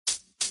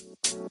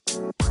I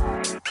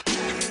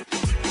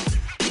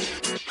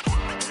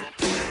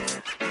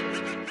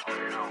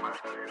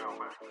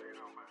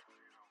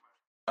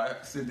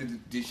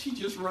said, did she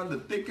just run the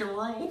thick and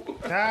roll?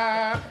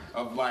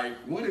 Of like,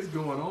 what is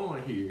going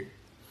on here?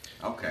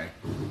 Okay.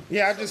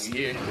 Yeah, we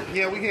here.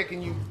 Yeah, we here.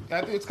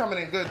 It's coming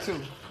in good too.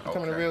 It's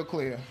coming in real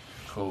clear.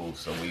 Cool.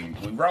 So we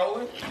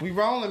rolling? We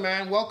rolling,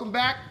 man. Welcome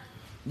back.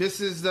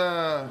 This is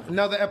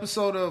another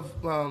episode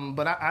of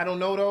But I Don't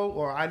Know Though,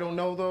 or I Don't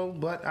Know Though,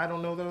 But I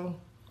Don't Know Though.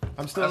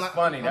 I'm still That's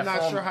funny. I'm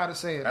not sure how to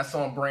say it. That's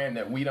on brand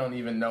that we don't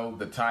even know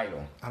the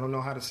title. I don't know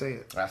how to say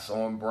it. That's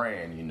on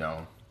brand, you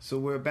know. So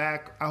we're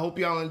back. I hope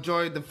y'all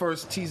enjoyed the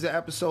first teaser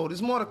episode.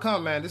 There's more to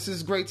come, man. This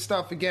is great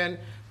stuff. Again,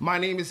 my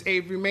name is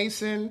Avery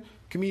Mason,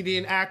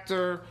 comedian,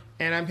 actor,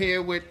 and I'm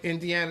here with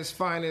Indiana's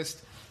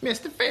finest,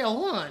 Mr.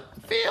 Phil Hunt.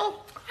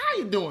 Phil, how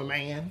you doing,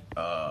 man?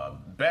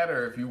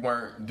 Better if you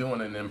weren't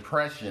doing an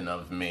impression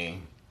of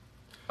me,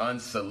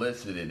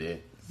 unsolicited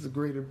it. This is a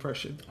great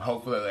impression.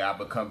 Hopefully I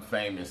become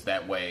famous.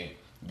 That way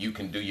you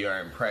can do your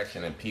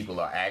impression and people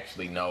will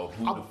actually know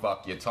who the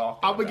fuck you're talking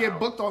about. I'm going to get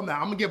booked on that.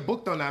 I'm going to get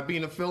booked on that,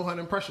 being a Phil Hunt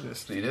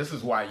impressionist. See, this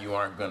is why you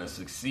aren't going to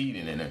succeed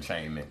in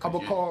entertainment.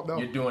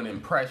 You're doing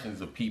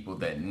impressions of people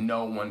that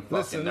no one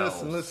fucking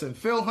knows. Listen.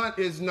 Phil Hunt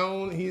is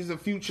known. He's a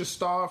future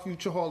star,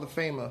 future Hall of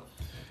Famer.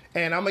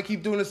 And I'm going to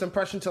keep doing this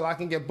impression until I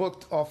can get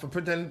booked off of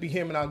pretending to be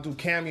him, and I'll do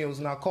cameos,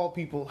 and I'll call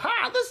people,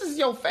 hi, this is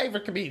your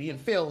favorite comedian,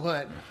 Phil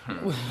Hunt.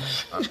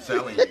 I'm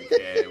telling you,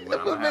 kid.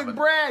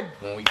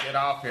 When we get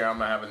off here, I'm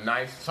going to have a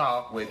nice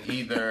talk with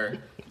either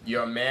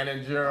your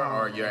manager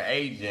or your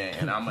agent,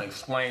 and I'm going to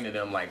explain to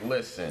them, like,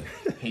 listen,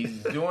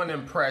 he's doing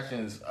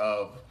impressions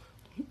of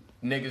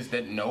niggas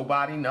that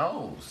nobody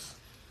knows.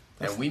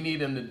 And we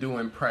need him to do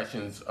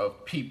impressions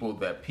of people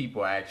that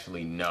people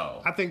actually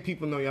know. I think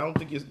people know you. I don't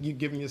think you're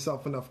giving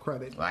yourself enough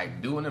credit.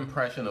 Like, do an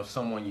impression of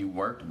someone you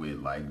worked with.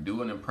 Like,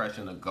 do an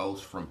impression of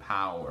Ghost from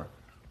Power.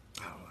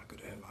 I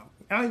don't know.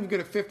 I don't even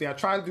good at 50. I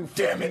tried to do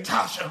 50. Damn it,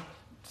 Tasha.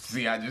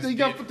 See, I just did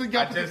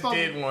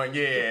one,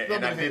 yeah.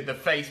 And I did the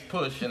face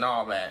push and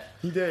all that.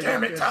 He did.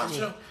 Damn it,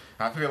 Tasha.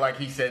 I feel like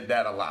he said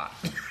that a lot.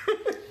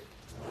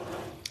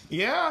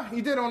 Yeah,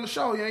 he did on the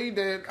show. Yeah, he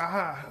did.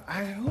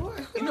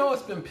 You know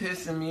what's been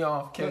pissing me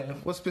off,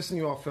 Kev? What's pissing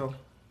you off, Phil?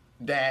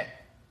 That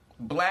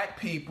black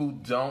people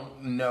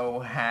don't know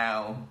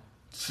how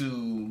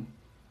to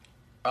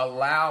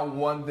allow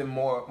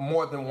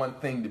more than one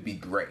thing to be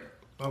great.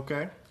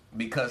 Okay.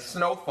 Because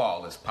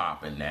Snowfall is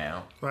popping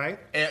now. Right.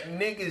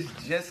 And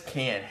niggas just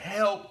can't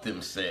help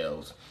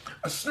themselves.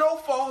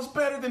 Snowfall's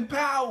better than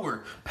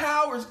Power.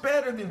 Power's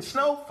better than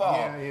Snowfall.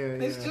 Yeah.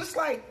 It's just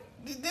like,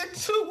 they're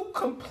two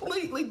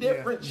completely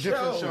different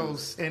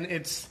shows. And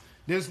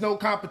there's no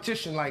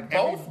competition. Like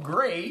both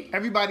great.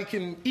 Everybody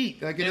can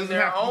eat. Like it in doesn't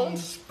their have own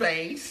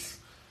space.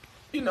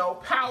 You know,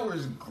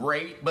 Power's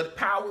great, but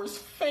Power's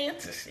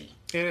fantasy.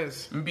 It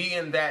is.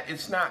 Being that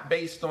it's not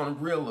based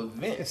on real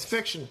events. It's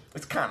fiction.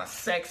 It's kind of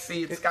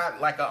sexy. It's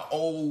got like a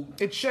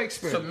old. It's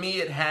Shakespeare. To me,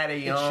 it had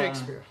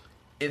Shakespeare.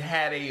 It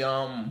had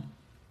a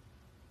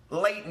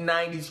late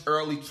 90s,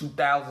 early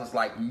 2000s,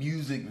 like,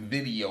 music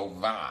video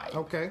vibe.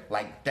 Okay.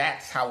 Like,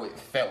 that's how it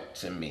felt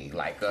to me.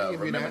 Like,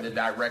 remember the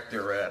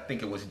director, I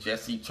think it was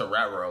Jesse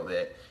Terrero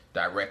that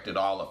directed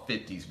all of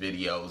 50s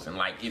videos, and,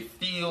 like, it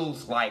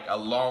feels like a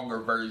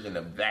longer version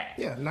of that.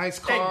 Yeah, nice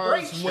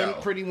cars,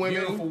 pretty women.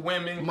 Beautiful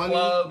women, money,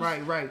 clubs.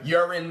 Right.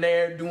 You're in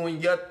there doing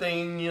your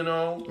thing, you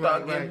know,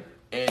 thugging. Right.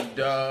 And,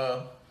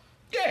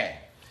 yeah.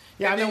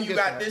 Yeah, and then you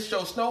got this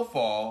show,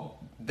 Snowfall,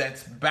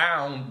 that's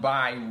bound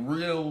by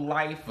real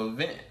life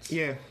events.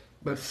 Yeah,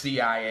 but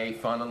CIA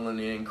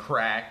funneling in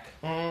crack.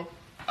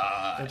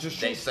 Mm-hmm.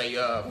 They say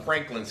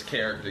Franklin's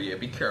character. Yeah,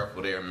 be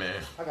careful there,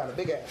 man. I got a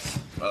big ass.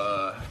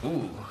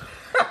 Ooh.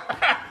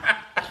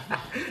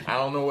 I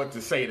don't know what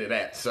to say to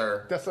that,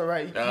 sir. That's all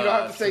right. You don't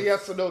have to say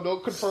yes or no.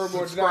 Don't confirm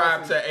or deny.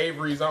 Subscribe to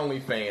Avery's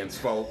OnlyFans,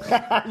 folks.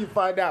 You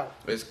find out.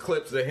 There's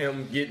clips of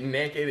him getting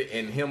naked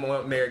and him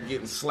up there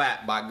getting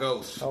slapped by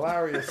ghosts.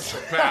 Hilarious.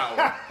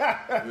 Power.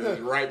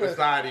 Right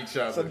beside each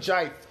other. Some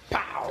jive.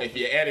 Pow. If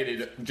you edit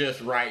it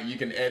just right, you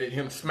can edit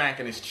him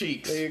smacking his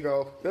cheeks. There you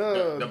go.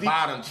 The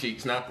bottom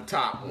cheeks, not the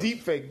top ones.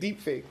 Deep fake.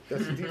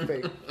 That's a deep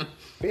fake.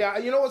 Yeah,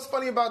 you know what's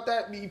funny about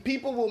that?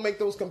 People will make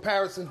those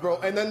comparisons, bro,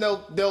 and then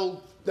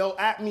they'll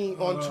at me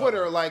on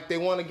Twitter like they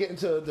want to get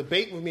into a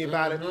debate with me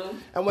about it.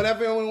 And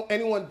whenever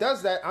anyone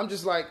does that, I'm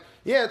just like,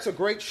 yeah, it's a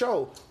great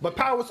show, but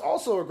Power's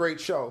also a great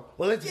show.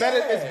 Well, it's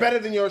better. It's better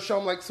than your show.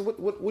 I'm like, so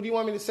what do you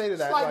want me to say to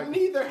that? It's like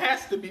neither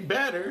has to be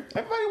better.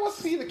 Everybody wants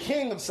to be the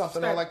king of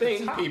something. That like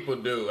thing people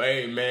do.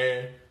 Hey,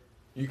 man,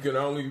 you can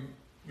only,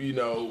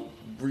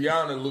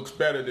 Rihanna looks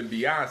better than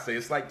Beyonce.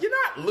 It's like you're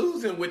not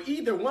losing with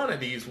either one of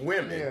these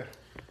women. Yeah.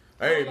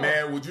 Hey,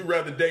 man, would you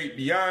rather date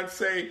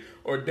Beyonce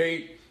or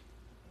date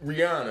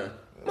Rihanna?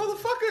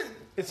 Motherfucker,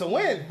 it's a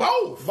win.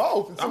 Both.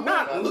 I'm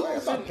not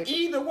losing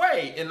either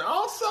way. And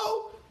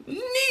also,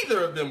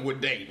 neither of them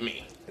would date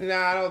me.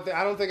 Nah,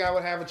 I don't think I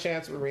would have a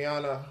chance with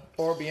Rihanna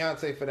or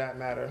Beyonce for that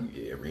matter.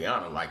 Yeah,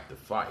 Rihanna liked to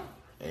fight.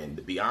 And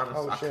to be honest,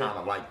 I kind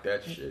of like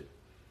that shit.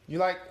 You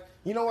like...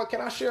 You know what?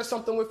 Can I share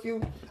something with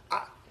you?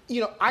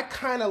 I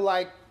kind of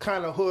like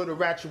hood or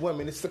ratchet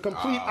women. It's the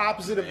complete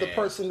opposite of the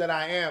person that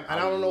I am, and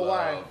I don't know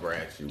why.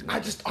 I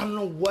don't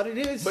know what it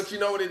is. But you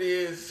know what it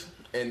is,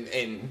 and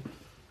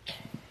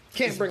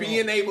can't bring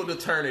being able to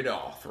turn it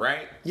off,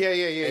 right? Yeah.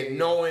 And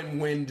knowing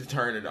when to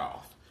turn it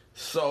off.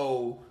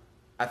 So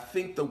I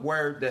think the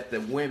word that the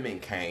women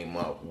came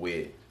up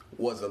with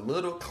was a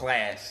little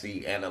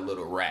classy and a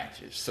little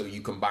ratchet. So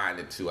you combine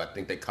the two. I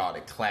think they called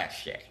it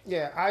classy.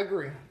 Yeah, I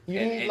agree.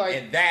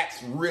 And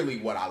that's really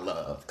what I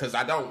love. Because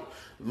I don't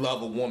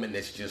love a woman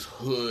that's just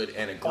hood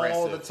and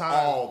aggressive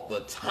all the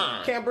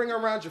time. Can't bring her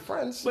around your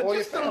friends but or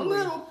just your family. A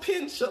little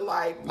pinch of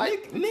like,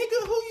 nigga,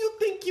 who you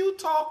think you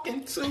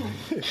talking to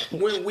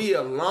when we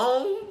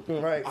alone?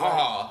 Right.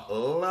 Oh,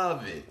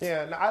 love it.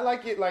 Yeah, I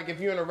like it. Like if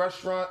you're in a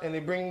restaurant and they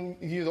bring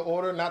you the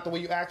order, not the way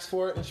you asked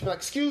for it, and she be like,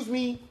 "Excuse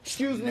me,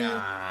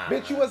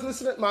 bitch, you wasn't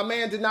listening." My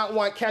man did not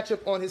want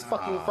ketchup on his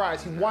fucking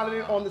fries. He wanted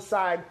it on the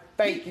side.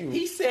 Thank you.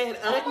 He said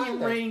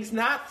onion rings,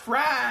 not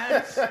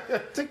fries.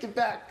 Take it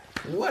back.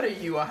 What are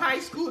you, a high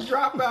school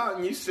dropout?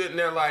 And you sitting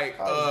there like,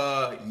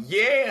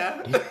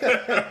 yeah.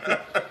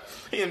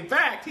 In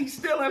fact, he's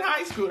still in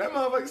high school. That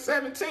motherfucker's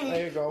 17.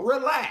 There you go.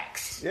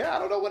 Relax. Yeah, I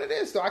don't know what it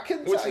is, though. I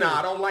couldn't tell you.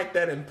 I don't like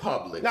that in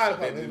public. Not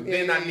so in public.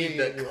 Then I need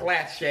the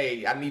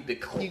clashé. I need the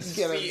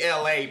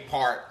CLA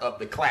part of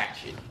the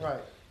clashing.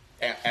 Right.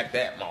 At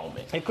that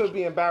moment. It could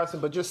be embarrassing,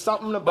 but just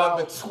something about...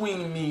 But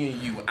between me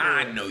and you,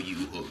 I know you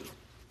hood.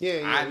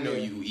 Yeah. I know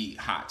you eat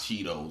hot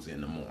Cheetos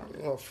in the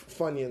morning. Oh,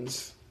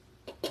 Funyuns.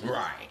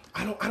 Right.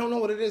 I don't know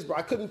what it is, bro.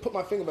 I couldn't put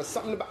my finger, but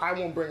something about I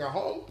won't bring her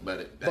home.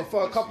 But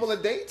for a couple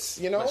of dates,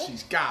 you know. But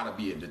she's got to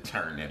be able to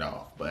turn it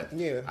off. But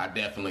yeah, I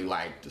definitely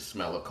like the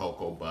smell of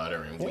cocoa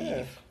butter and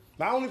weed.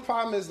 My only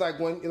problem is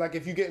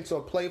if you get into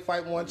a play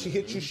fight once, she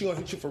hits you, she gonna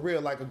hit you for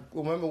real. Like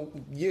remember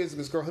years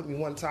ago, this girl hit me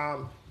one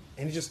time.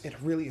 And it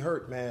really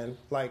hurt, man.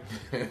 Like,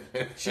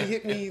 she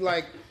hit me,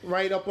 like,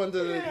 right up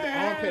under the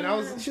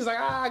armpit. She's like,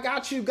 I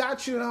got you.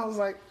 And I was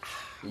like,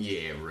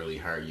 yeah, it really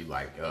hurt. You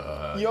like, you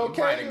okay?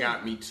 You might have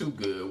got me too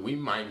good. We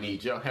might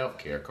need your health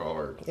care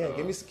card. Yeah,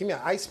 give me an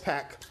ice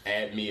pack.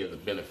 Add me as a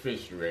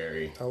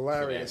beneficiary.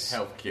 Hilarious. To that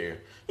health care.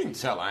 You can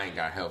tell I ain't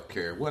got health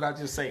care. What'd I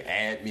just say?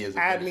 Add me as a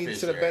beneficiary. Add me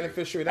to the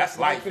beneficiary. That's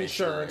life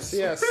insurance.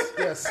 Yes.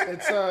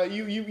 It's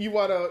you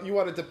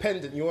want a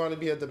dependent. You want to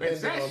be a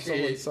dependent on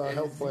someone's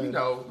health plan. You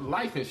know,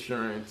 life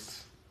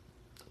insurance.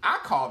 I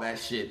call that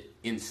shit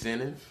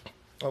incentive.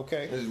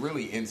 Okay. It's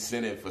really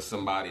incentive for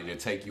somebody to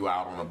take you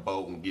out on a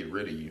boat and get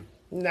rid of you.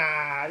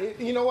 Nah,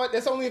 you know what?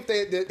 That's only if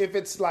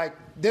it's like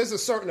there's a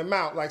certain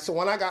amount. Like so,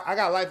 when I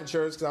got life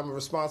insurance because I'm a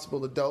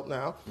responsible adult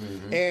now,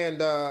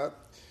 and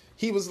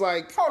he was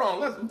like, "Hold on,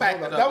 let's back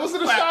it up." That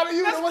wasn't a shot at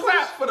you. Let's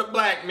clap for the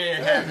black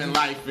man having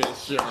life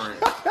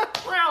insurance.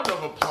 Round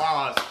of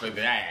applause for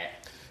that.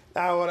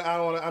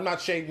 I'm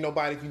not shaming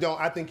nobody if you don't.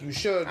 I think you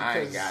should. I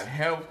ain't got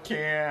health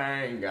care.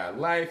 I ain't got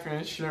life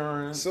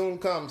insurance. Soon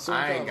come.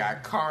 I ain't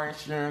got car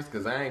insurance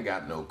because I ain't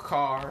got no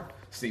car.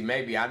 See,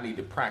 maybe I need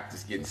to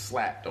practice getting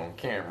slapped on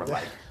camera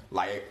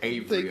like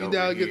Avery take you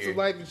down and get some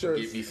life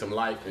insurance. Get me some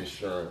life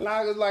insurance.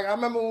 I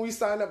remember when we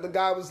signed up, the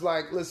guy was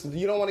like, listen,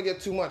 you don't want to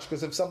get too much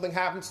because if something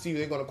happens to you,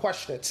 they're going to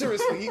question it.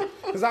 Seriously.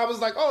 Because I was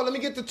like, oh, let me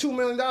get the $2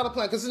 million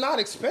plan because it's not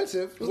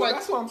expensive.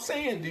 That's what I'm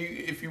saying.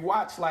 If you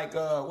watch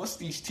what's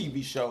these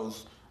TV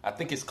shows? I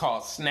think it's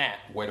called Snap,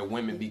 where the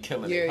women be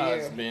killing their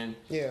husband.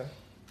 Yeah.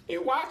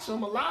 You watch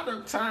them a lot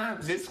of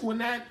times. It's when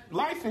that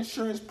life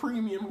insurance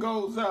premium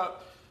goes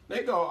up,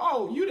 they go,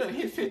 oh, you done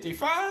hit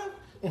 55?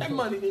 That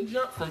money done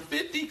jumped from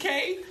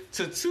 50K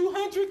to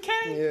 200K?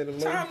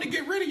 Yeah, time to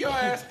get rid of your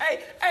ass.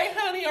 Hey,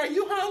 honey, are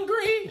you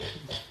hungry?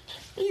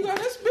 You go,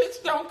 this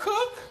bitch don't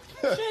cook.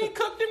 She ain't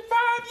cooked in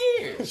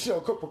 5 years. She'll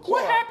cook with Clorox.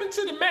 What happened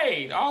to the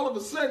maid? All of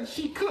a sudden,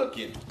 she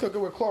cooking.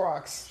 Cooking with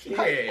Clorox.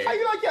 Yeah. How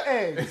you like your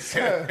eggs?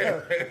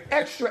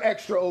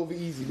 extra over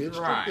easy, bitch.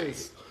 Right. Cook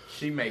this.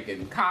 She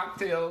making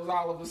cocktails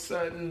all of a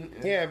sudden.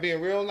 Yeah,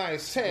 being real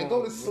nice. Hey,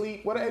 go to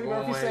sleep. What Eddie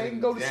Murphy say?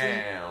 Go to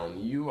sleep.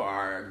 You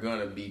are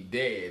gonna be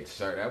dead,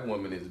 sir. That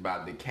woman is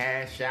about to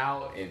cash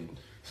out and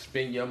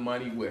spend your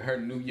money with her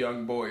new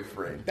young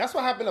boyfriend. That's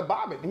what happened to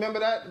Bobbitt. Remember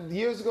that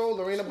years ago,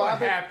 Lorena Bobbitt? What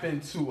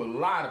happened to a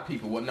lot of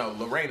people? Well, no,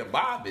 Lorena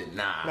Bobbitt.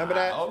 Nah, remember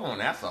that? Hold on,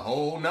 that's a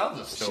whole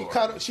nother story.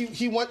 Lorena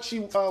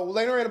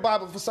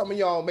Bobbitt. For some of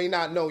y'all may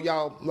not know,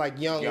 y'all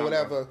like young or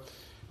whatever.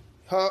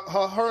 Her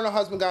and her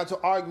husband got into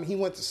an argument. He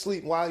went to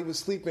sleep. While he was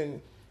sleeping,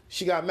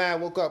 she got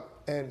mad, woke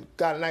up, and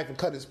got a knife and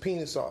cut his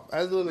penis off.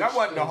 That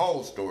wasn't the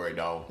whole story,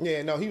 though.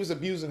 Yeah, no, he was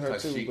abusing her,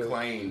 too. She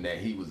claimed that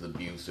he was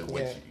abusive,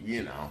 which,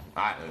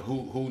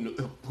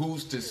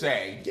 who's to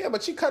say? Yeah,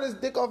 but she cut his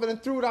dick off and then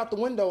threw it out the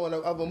window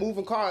of a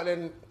moving car. And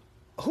then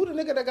who the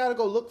nigga that got to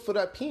go look for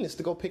that penis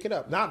to go pick it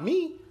up? Not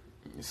me.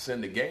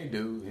 Send a gay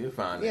dude, he'll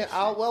find it.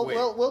 Yeah,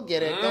 we'll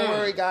get it. Don't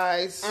worry,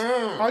 guys.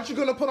 Aren't you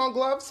gonna put on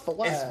gloves for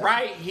what? It's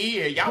right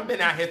here. Y'all been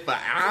out here for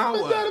hours.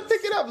 You gotta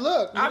pick it up.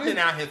 Look, I've been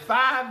out here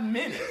 5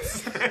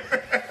 minutes.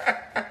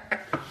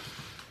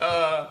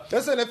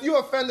 Listen, if you're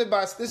offended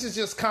by this, is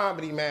just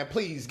comedy, man.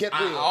 Please get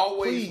real. I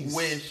always Please.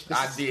 wished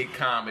I did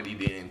comedy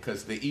then,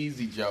 because the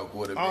easy joke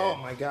would have been. Oh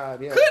my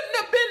God, yeah. Couldn't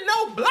have been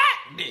no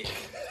black dick.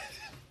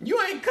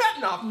 You ain't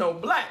cutting off no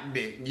black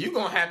dick. You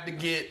gonna have to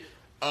get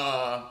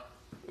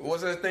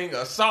what's that thing?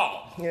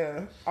 Assault.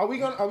 Yeah. Are we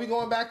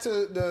going back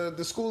to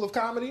the school of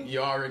comedy? You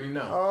already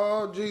know.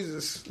 Oh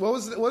Jesus! What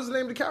was the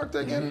name of the character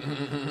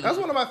again? That's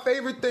one of my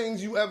favorite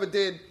things you ever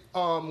did.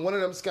 One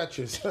of them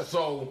sketches.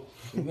 So,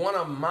 one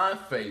of my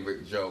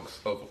favorite jokes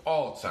of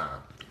all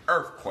time,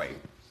 Earthquake.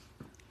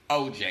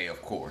 OJ,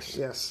 of course.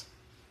 Yes.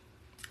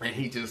 And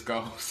he just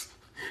goes,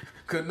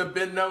 couldn't have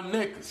been no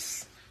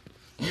niggas.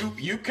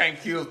 You can't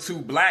kill two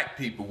black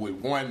people with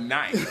one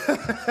knife.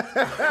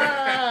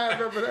 I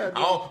remember that.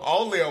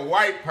 Only a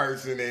white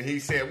person. And he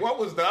said, what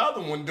was the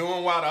other one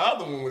doing while the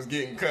other one was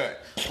getting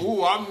cut?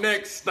 Ooh, I'm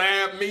next.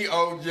 Stab me,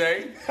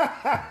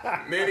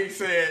 OJ. Then he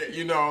said,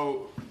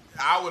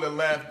 I would have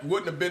left.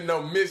 Wouldn't have been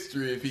no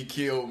mystery if he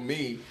killed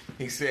me.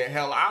 He said,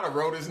 hell, I'd have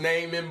wrote his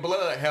name in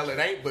blood. Hell, it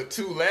ain't but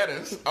 2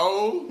 letters.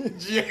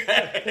 OJ.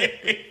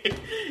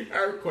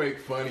 Earthquake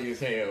funny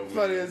as hell. Man.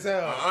 Funny as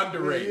hell.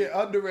 Underrated.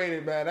 Yeah,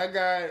 underrated, man. That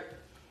guy,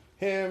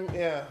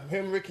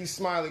 him, Ricky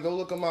Smiley. Go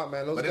look him up,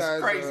 man. Those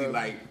guys. But it's crazy.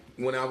 Like,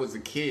 when I was a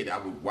kid, I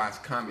would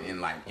watch comedy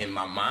and, like, in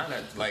my mind, I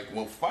was like,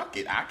 well, fuck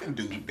it. I can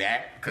do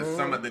that. Because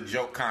some of the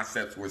joke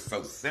concepts were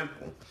so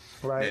simple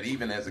that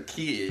even as a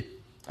kid,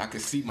 I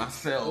could see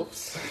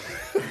myself.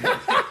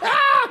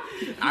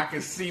 I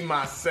could see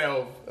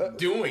myself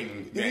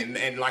doing,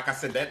 and like I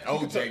said, that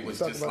OJ was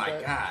just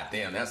like, God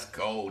damn, that's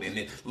gold. And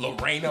then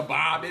Lorena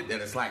bobbed it,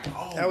 and it's like,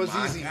 oh, that was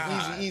my easy,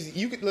 God. easy.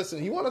 You could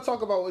listen. You want to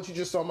talk about what you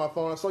just saw on my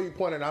phone? I saw you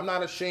pointing. I'm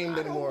not ashamed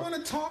anymore. I don't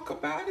want to talk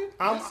about it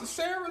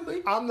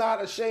necessarily. I'm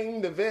not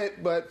ashamed of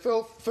it, but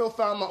Phil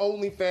found my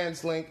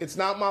OnlyFans link. It's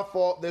not my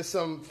fault. There's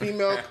some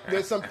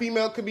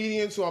female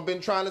comedians who I've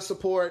been trying to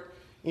support.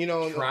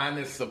 Trying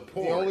to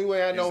support. The only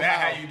way I know how. Is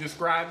that how you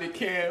described it,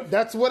 Kev?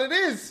 That's what it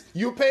is.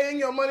 You're paying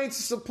your money to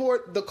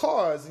support the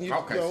cause.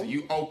 So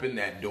you open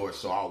that door,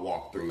 so I'll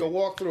walk through it.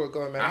 Walk through it.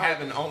 Go ahead, man. I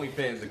have an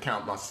OnlyFans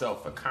account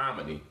myself for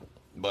comedy,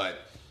 but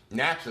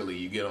naturally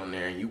you get on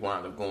there and you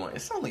wind up going,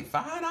 it's only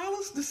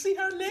 $5 to see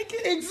her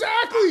naked?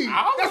 Exactly.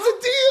 That's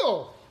a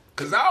deal.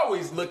 Because I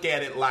always look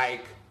at it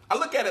like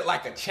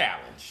a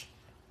challenge.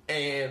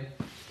 And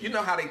you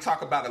know how they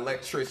talk about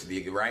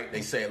electricity, right?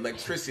 They say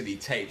electricity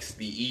takes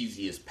the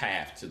easiest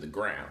path to the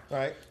ground.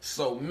 Right.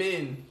 So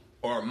men,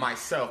 or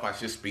myself, I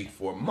should speak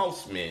for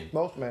most men,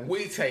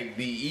 we take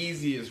the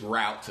easiest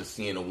route to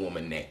seeing a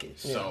woman naked.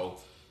 Yeah. So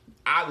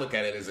I look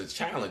at it as a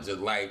challenge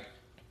of like,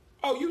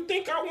 oh, you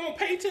think I won't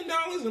pay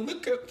 $10 and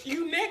look at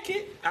you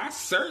naked? I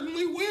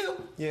certainly will.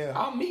 Yeah.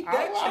 I'll meet that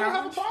challenge. I don't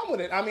have a problem with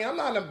it. I mean, I'm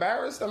not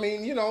embarrassed. I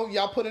mean,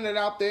 y'all putting it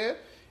out there.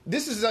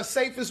 This is the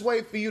safest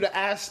way for you to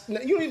ask. You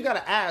don't even got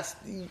to ask.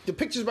 The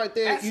picture's right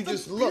there. That's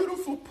just look. That's the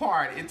beautiful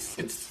part.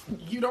 It's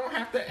you don't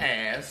have to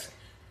ask.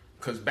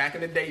 Because back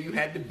in the day, you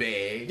had to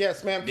beg.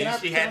 Yes, ma'am. Then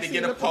she had to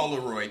get a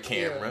Polaroid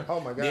camera. Yeah. Oh,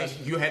 my God. Then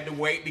you had to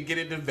wait to get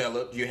it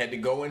developed. You had to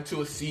go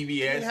into a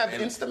CVS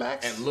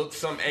and look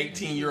some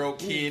 18-year-old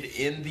kid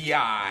in the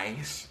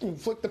eyes.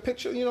 Flick the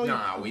picture,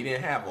 Nah, we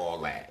didn't have all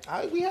that.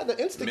 We had the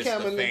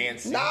Instacamera. Mr.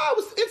 Fancy. Nah, it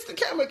was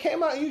Instacamera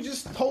came out and you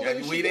just hold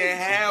it. We didn't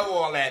have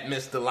all that,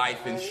 Mr.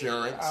 Life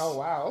Insurance. Oh,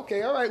 wow.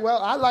 Okay, all right.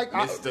 Well, I like...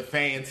 Mr.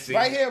 Fancy.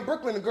 Right here in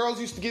Brooklyn, the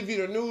girls used to give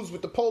you the news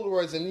with the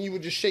Polaroids and you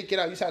would just shake it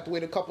out. You just had to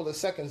wait a couple of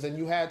seconds and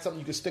you had something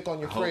you could stick on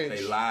your fridge. Hope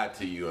they lied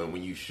to you, and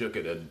when you shook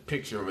it, a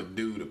picture of a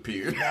dude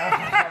appeared.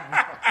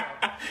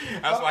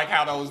 That's like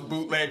how those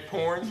bootleg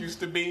porns used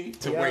to be,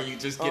 where you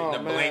just get the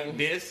blank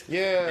disc,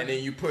 and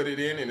then you put it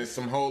in, and it's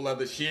some whole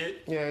other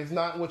shit. Yeah, it's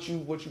not what you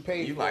paid for.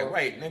 You like,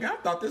 wait, nigga, I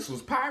thought this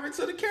was Pirates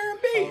of the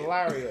Caribbean.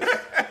 Hilarious.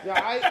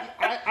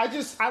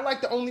 I like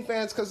the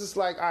OnlyFans because it's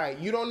like, all right,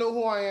 you don't know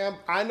who I am,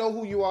 I know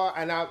who you are,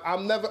 and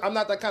I'm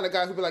not that kind of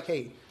guy who be like,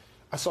 hey,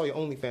 I saw your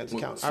OnlyFans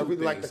account. I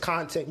really like the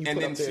content you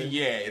put up there.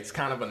 It's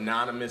kind of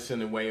anonymous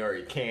in a way, or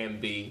it can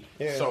be.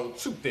 Yeah. So,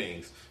 2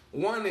 things.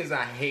 One is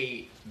I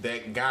hate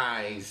that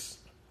guys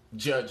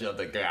judge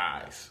other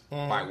guys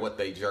by what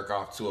they jerk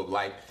off to. Of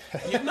like,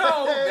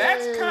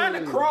 that's kind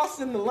of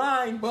crossing the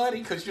line, buddy.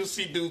 Because you'll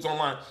see dudes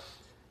online,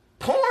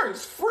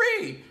 porn's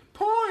free.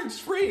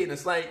 And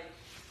it's like,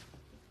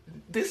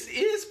 this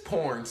is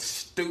porn,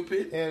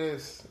 stupid. It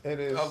is.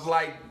 Of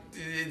like,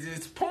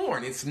 it's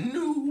porn. It's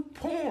new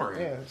porn.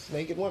 Yeah, it's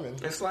naked women.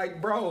 It's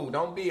like, bro,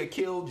 don't be a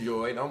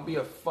killjoy. Don't be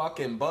a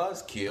fucking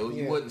buzzkill.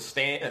 You wouldn't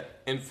stand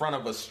in front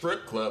of a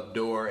strip club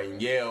door and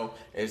yell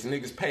as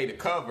niggas pay to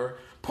cover.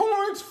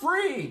 Porn's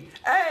free.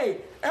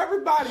 Hey,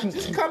 everybody,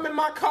 just come in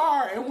my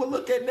car and we'll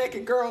look at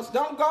naked girls.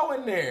 Don't go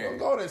in there. Don't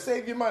go there.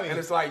 Save your money. And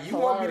it's like, you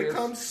want me to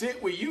come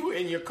sit with you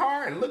in your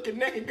car and look at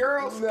naked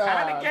girls?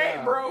 Kind of gay,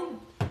 bro.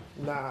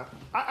 Nah.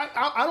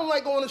 I don't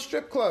like going to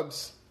strip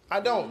clubs. I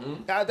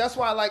don't. That's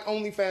why I like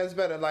OnlyFans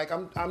better. Like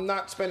I'm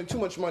not spending too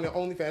much money on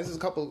OnlyFans. There's a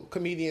couple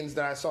comedians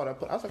that I saw that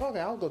I was like, okay,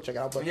 I'll go check it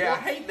out. But I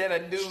hate that a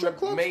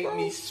dude made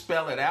me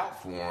spell it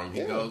out for him.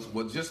 He goes,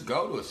 well, just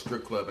go to a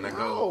strip club, and I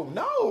go,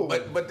 no.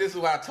 But this is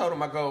what I told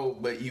him. I go,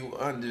 but you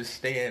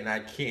understand I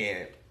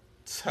can't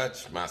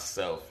touch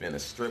myself in a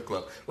strip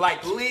club,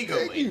 like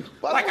legally.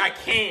 Like I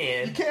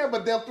can. You can,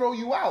 but they'll throw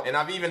you out. And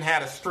I've even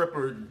had a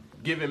stripper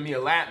giving me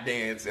a lap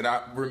dance, and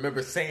I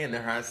remember saying to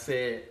her, I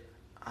said,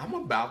 I'm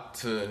about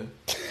to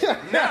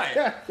nut.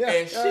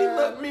 And she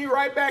looked me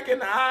right back in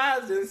the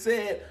eyes and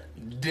said,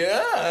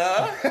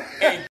 duh.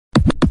 And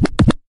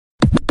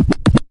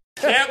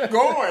kept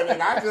going.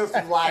 And I just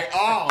was like,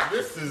 oh,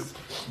 this is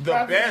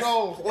the best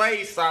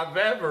place I've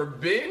ever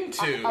been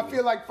to. I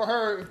feel like for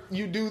her,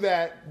 you do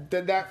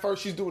that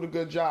first she's doing a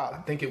good job.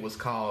 I think it was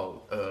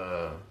called,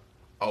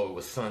 it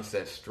was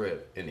Sunset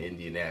Strip in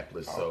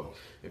Indianapolis. Oh. So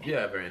if you're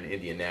ever in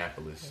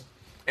Indianapolis,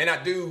 and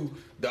I do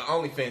the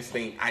OnlyFans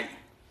thing,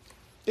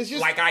 it's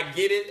just like I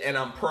get it, and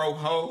I'm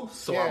pro-ho,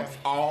 so I'm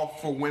all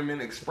for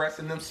women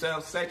expressing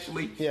themselves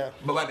sexually. Yeah.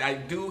 But I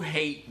do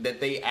hate that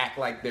they act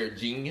like they're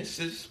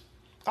geniuses.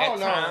 At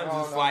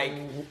times, it's like,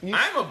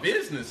 I'm a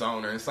business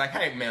owner. It's like,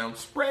 hey, man,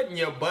 spreading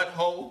your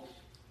butthole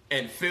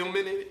and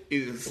filming it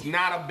is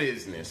not a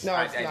business. No,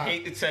 I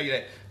hate to tell you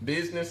that.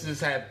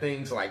 Businesses have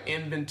things like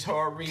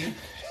inventory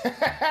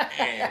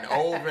and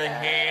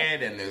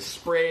overhead and the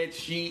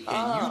spreadsheet,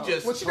 and you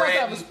just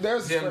spread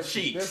them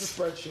cheeks. There's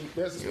a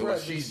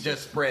spreadsheet. She's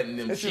just spreading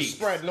them cheeks. Just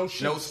spread, no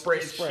sheets. No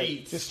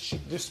spreadsheets.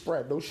 Just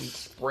spread, no sheets.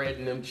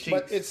 Spreading them cheeks.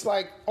 But it's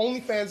like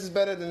OnlyFans is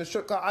better than the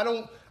strip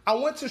club. I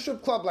went to a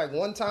strip club like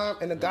one time,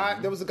 and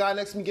there was a guy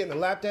next to me getting a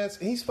lap dance,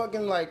 and he's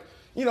fucking like,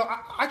 you know,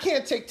 I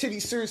can't take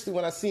titties seriously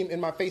when I see him in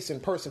my face in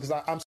person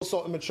because I'm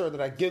so immature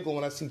that I giggle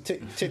when I see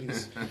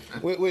titties,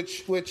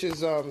 which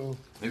is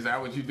Is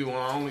that what you do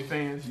on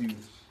OnlyFans? You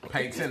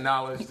pay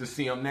 $10 to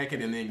see them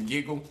naked and then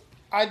giggle?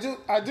 I do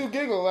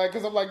giggle, like,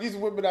 because I'm like, these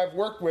women I've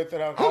worked with,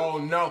 and I'm oh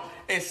no,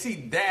 and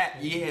see that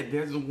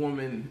there's a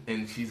woman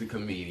and she's a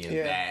comedian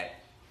that.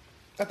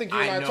 I think you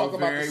and I talk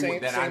about the same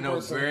that same I know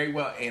person. very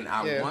well, and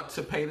I want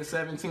to pay the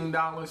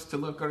 $17 to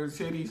look at her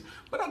titties,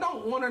 but I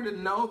don't want her to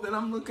know that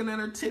I'm looking at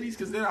her titties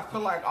because then I feel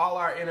like all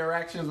our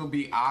interactions will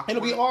be awkward.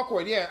 It'll be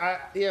awkward,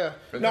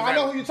 No, I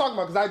know who you're talking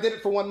about because I did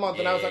it for 1 month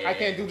and I was like, I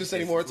can't do this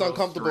anymore. It's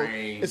uncomfortable.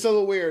 Strange. It's a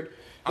little weird.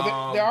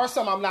 But there are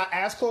some I'm not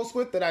as close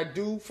with that I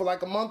do for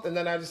like a month, and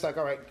then I just like,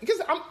 all right, because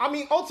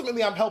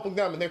ultimately I'm helping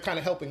them, and they're kind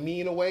of helping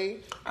me in a way.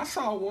 I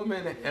saw a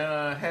woman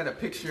had a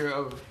picture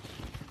of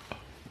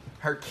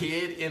her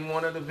kid in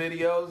one of the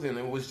videos, and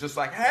it was just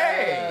like,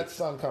 hey, that's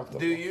uncomfortable.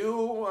 Do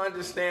you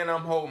understand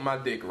I'm holding my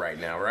dick right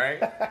now, right?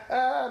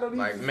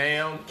 Like,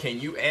 ma'am, can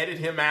you edit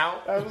him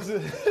out,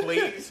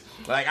 please?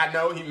 Like, I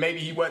know maybe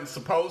he wasn't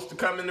supposed to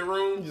come in the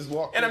room. Just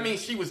walk and in. I mean,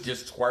 she was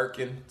just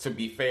twerking. To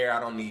be fair, I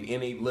don't need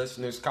any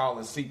listeners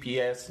calling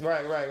CPS.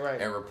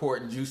 Right. And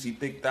reporting Juicy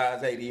Thick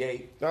Thighs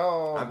 88.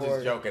 Oh, I'm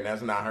just joking.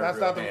 That's not her. That's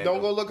real not. handle.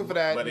 Don't go looking for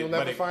that. You'll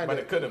never find it. But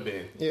it could have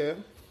been. Yeah.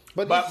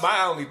 But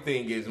my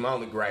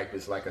only gripe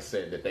is, like I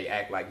said, that they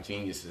act like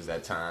geniuses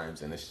at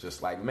times, and it's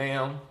just like,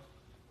 ma'am,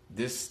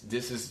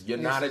 you're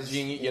not a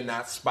genius, you're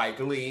not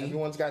Spike Lee.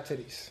 Everyone's got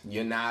titties.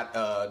 You're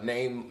not,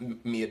 name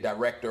me a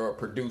director or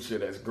producer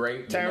that's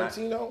great.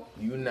 Tarantino?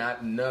 You're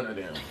not none of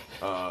them.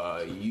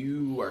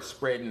 You are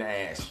spreading the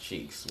ass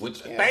cheeks, which,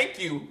 thank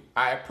you,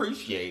 I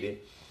appreciate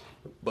it,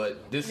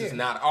 but this is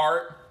not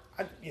art.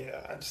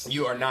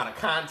 You are not a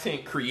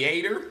content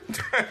creator.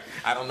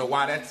 I don't know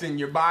why that's in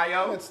your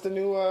bio. That's the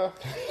new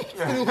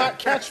hot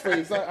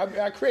catchphrase.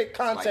 I create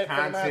content.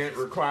 Like content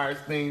requires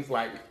things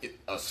like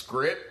a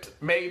script,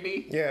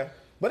 maybe. Yeah,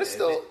 but it's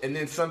still. And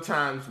then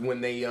sometimes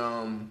when they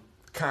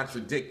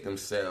contradict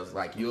themselves,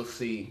 like you'll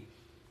see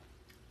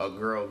a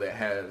girl that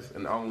has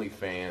an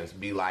OnlyFans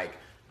be like,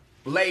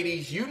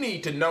 ladies, you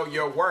need to know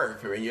your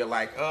worth. And you're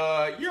like,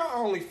 your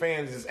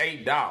OnlyFans is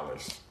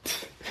 $8.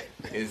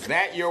 Is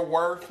that your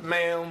worth,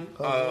 ma'am?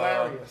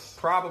 Hilarious.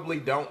 Probably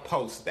don't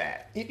post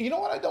that. You know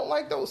what I don't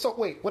like, though? So,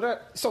 wait.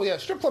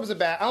 Strip clubs are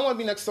bad. I don't want to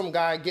be next to some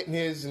guy getting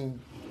his and,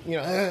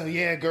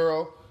 yeah,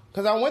 girl.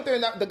 Because I went there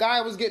and the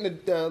guy was getting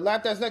the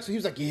lap dance next to me. He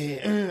was like,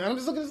 yeah. And I'm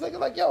just looking at this nigga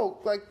like, yo,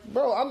 like,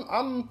 bro,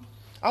 I'm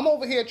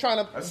over here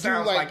trying to That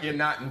sounds like you're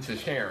not into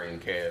sharing,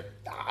 Kev.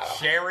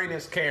 Sharing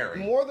is caring.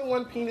 More than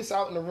one penis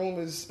out in the room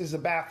is a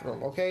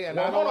bathroom, okay? And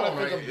I don't want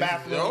to think of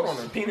bathrooms. Hold on,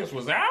 the penis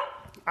was out?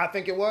 I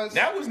think it was.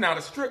 That was not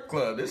a strip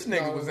club. This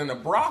nigga was in a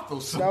brothel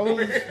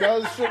somewhere. That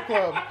was a strip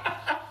club.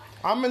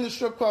 I'm in the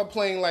strip club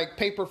playing like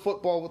paper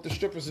football with the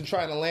strippers and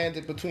trying to land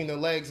it between their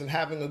legs and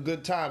having a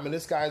good time. And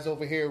this guy's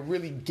over here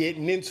really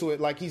getting into it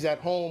like he's at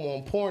home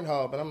on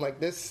Pornhub. And I'm like,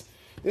 this,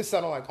 This is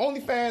like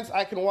OnlyFans.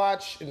 I can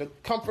watch in the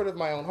comfort of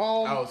my own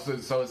home. Oh,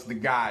 so it's the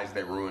guys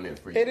that ruin it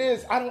for you. It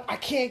is. I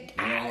can't.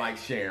 You don't like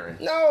sharing.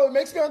 No, it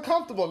makes me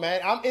uncomfortable, man.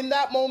 I'm in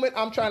that moment.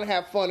 I'm trying to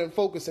have fun and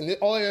focus, and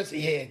all I say,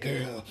 yeah,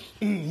 girl,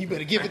 you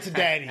better give it to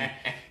daddy.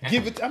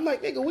 Give it. I'm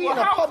like, nigga, we in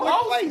a public place.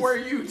 How close were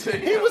you to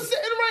him? He was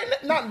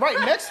sitting not right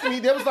next to me.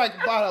 There was like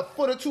about a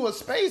foot or two of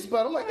space,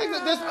 but I'm like,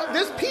 nigga,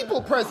 there's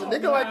people present.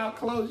 Nigga, like how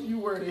close you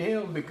were to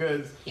him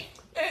because.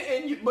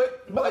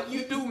 But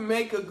you do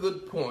make a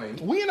good point.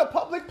 We in a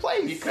public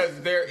place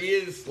because there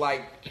is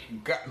like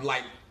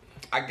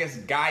I guess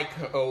guy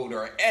code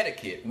or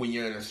etiquette when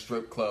you're in a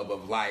strip club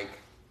of like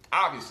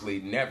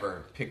obviously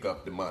never pick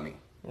up the money.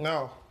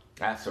 No,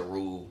 that's a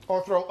rule.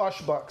 Or throw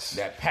Usher bucks.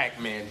 That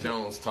Pac-Man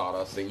Jones taught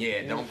us, and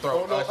don't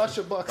throw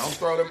Usher bucks. Don't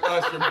throw them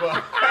Usher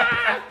bucks.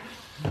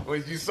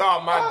 When you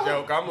saw my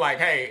joke, I'm like,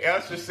 hey,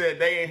 Usher said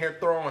they in here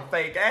throwing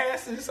fake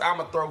asses. I'm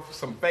going to throw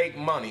some fake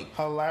money.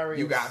 Hilarious.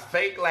 You got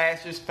fake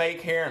lashes,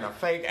 fake hair, and a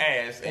fake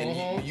ass.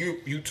 And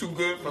you too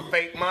good for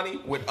fake money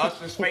with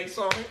Usher's face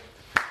on it?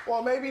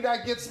 Well, maybe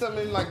that gets them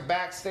in like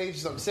backstage or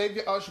something. Save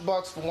your Usher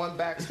bucks for one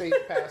backstage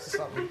pass or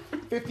something.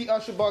 50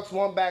 Usher bucks,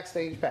 one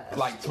backstage pass.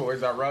 Like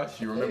Toys R Us.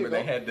 You remember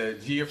they had the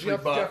Geoffrey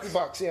bucks? Geoffrey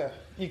bucks, yeah.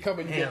 You come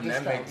and get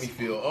discounts. That makes me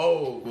feel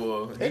old.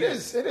 Well, it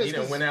is. He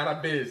done went out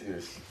of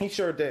business. He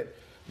sure did.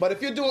 But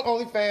if you're doing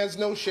OnlyFans,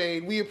 no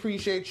shade. We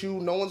appreciate you.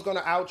 No one's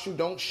gonna out you.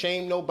 Don't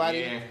shame nobody.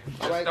 Yeah.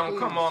 Just don't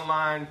come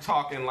online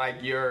talking like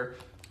you're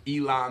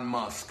Elon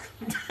Musk.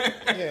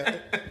 Yeah.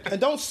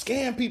 And don't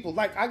scam people.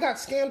 Like I got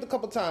scammed a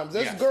couple times.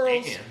 There's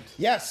girls. Scammed.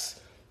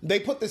 Yes. They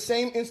put the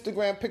same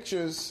Instagram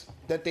pictures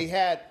that they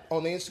had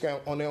on the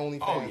Instagram on their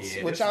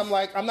OnlyFans. Which I'm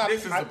like, I'm not.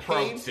 This is a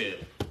pro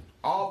tip.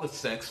 All the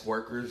sex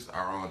workers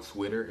are on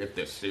Twitter if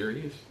they're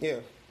serious. Yeah.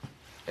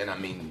 And I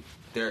mean,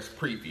 there's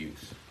previews.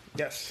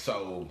 Yes.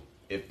 So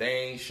if they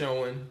ain't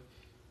showing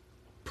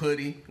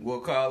putty, we'll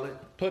call it.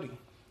 Putty.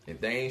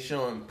 If they ain't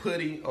showing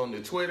putty on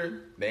the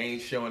Twitter, they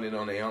ain't showing it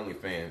on their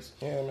OnlyFans.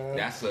 Yeah, man.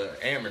 That's an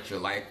amateur.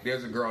 Like,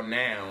 there's a girl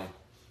now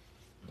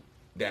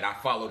that I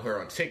followed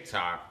her on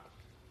TikTok.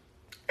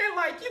 And,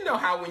 like, you know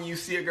how when you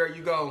see a girl,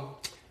 you go,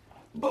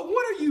 but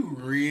what are you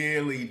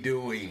really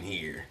doing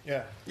here?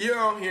 Yeah. You're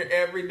on here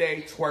every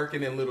day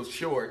twerking in little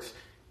shorts.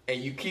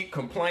 And you keep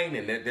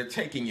complaining that they're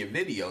taking your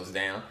videos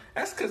down.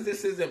 That's because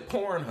this isn't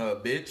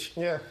Pornhub, bitch.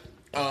 Yeah.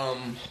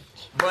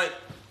 But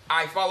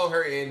I follow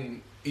her,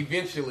 and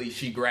eventually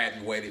she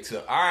graduated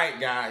to, all right,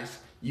 guys,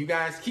 you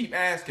guys keep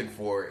asking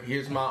for it.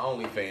 Here's my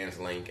OnlyFans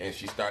link. And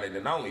she started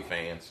an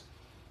OnlyFans.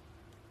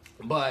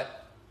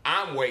 But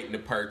I'm waiting to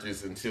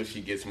purchase until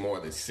she gets more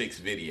than 6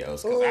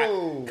 videos.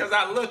 Because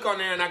I look on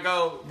there and I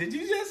go, did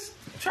you just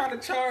try to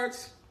charge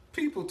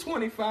people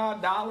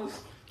 $25?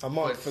 A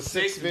month for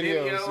 6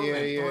 videos. Yeah,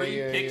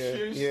 and 3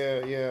 pictures.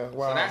 Yeah.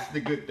 Wow. So that's the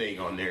good thing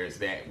on there is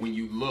that when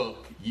you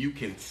look, you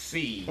can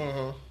see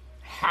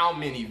how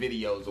many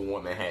videos a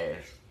woman has.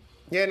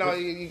 Yeah, no,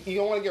 you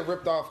don't want to get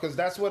ripped off because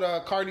that's what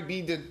Cardi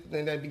B did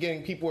in the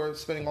beginning. People were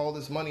spending all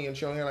this money and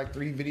she only had like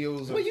 3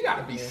 videos. Well, you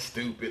gotta be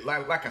stupid.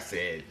 Like I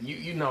said,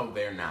 you know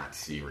they're not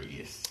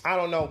serious. I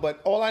don't know,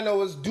 but all I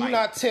know is do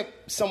not tip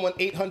someone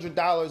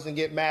 $800 and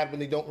get mad when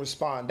they don't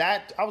respond.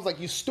 That I was like,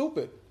 you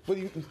stupid.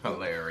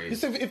 Hilarious. You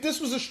said if this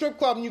was a strip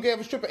club and you gave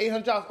a stripper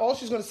 $800, all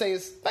she's going to say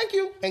is thank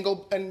you and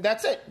go, and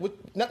that's it.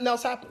 Nothing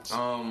else happens.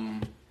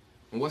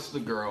 What's the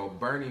girl?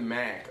 Bernie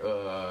Mac.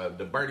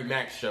 The Bernie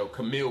Mac show.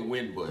 Camille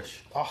Winbush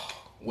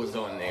was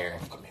on there.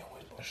 Camille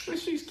Winbush. But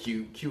she's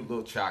cute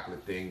little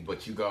chocolate thing.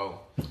 But you go,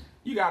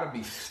 you got to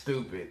be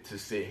stupid to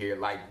sit here.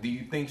 Like, do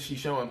you think she's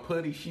showing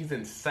putty? She's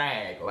in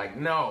SAG. Like,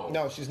 no,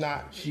 she's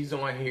not. She's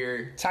on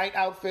here. Tight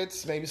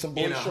outfits, maybe some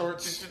boy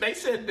shorts. They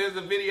said there's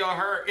a video of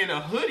her in a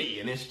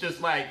hoodie, and it's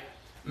just like,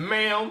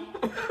 ma'am.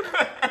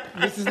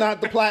 This is not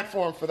the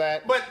platform for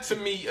that. But to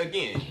me,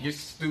 again, you're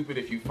stupid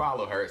if you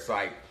follow her. It's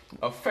like,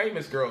 a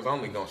famous girl's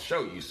only gonna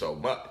show you so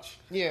much.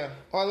 Yeah,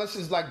 or unless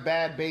it's like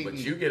Bad Baby. But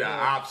you get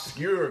an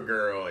obscure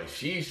girl, and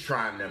she's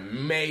trying to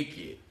make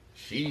it.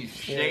 She's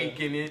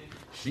shaking it.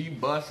 She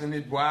busting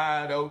it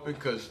wide open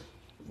because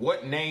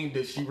what name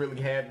does she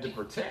really have to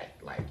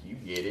protect? Like, you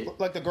get it.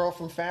 Like the girl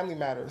from Family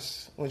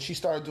Matters when she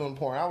started doing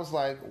porn. I was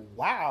like,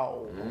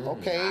 wow,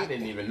 okay. I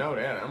didn't even know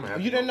that.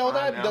 You didn't know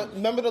that?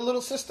 Remember the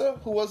little sister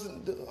who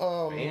wasn't...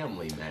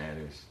 Family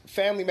Matters.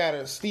 Family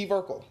Matters. Steve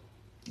Urkel.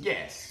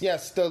 Yes,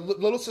 the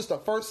little sister.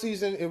 First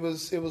season, it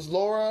was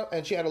Laura,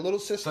 and she had a little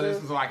sister. So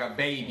this is like a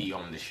baby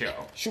on the show.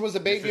 She was a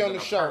baby on the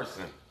show.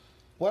 Person.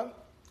 What?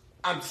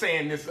 I'm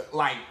saying this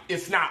like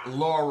it's not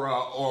Laura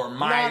or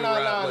Myra. No.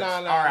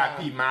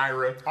 R.I.P.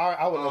 Myra.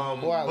 I would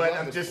love, but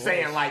I'm just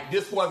saying, like,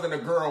 this wasn't a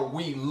girl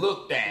we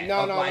looked at.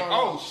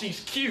 No.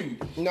 She's cute.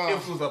 No,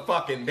 this was a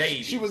fucking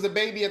baby. She was a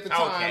baby at the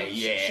time. Okay,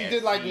 yeah. She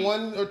did like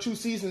 1 or 2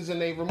 seasons,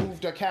 and they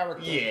removed her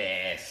character.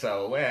 Yeah,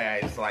 so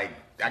it's like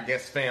I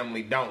guess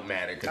family don't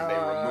matter because they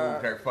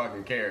removed her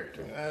fucking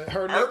character.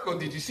 Urkel,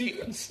 did you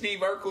see Steve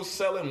Urkel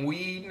selling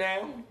weed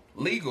now?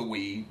 Legal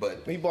weed,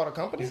 but he bought a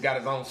company. He's got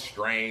his own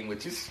strain,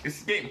 which is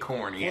it's getting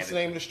corny. What's the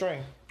name of the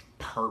strain?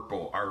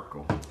 purple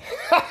Urkel.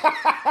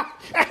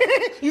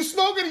 You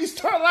smoke it, you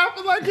start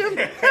laughing like him.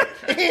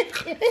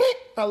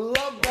 I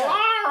love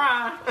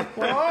that.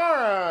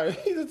 Laura.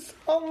 It's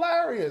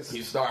hilarious.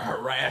 He start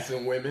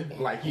harassing women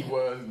like he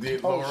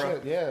did Laura. Oh,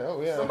 shit. Yeah,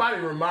 oh, yeah. Somebody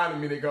reminded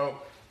me to go,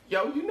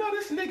 yo, you know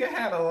this nigga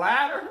had a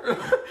ladder?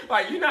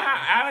 Like, you know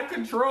how out of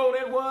control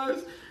that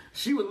was?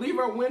 She would leave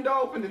her window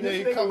open and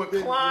this nigga would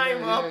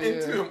climb up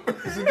into him.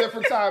 It's a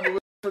different time. It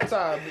was a different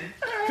time.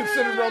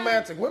 Considered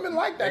romantic. Women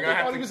like that. They're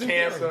going to have to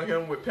cancel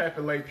him with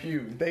Pepe Le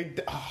Pew.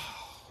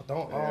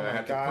 Oh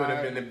my God. To put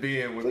him in the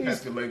bed with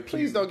Pepe Le Pew.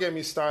 Please don't get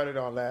me started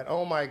on that.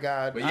 Oh my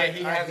God. But yeah,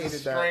 he has a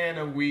strand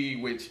of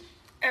weed, which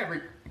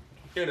every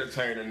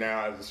entertainer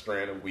now has a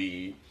strand of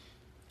weed.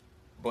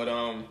 But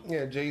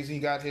yeah, Jay-Z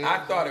got his. I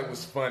thought it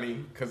was funny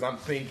because I'm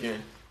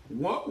thinking,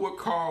 what would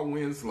Carl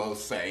Winslow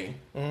say?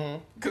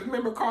 Because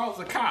remember, Carl's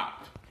a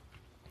cop.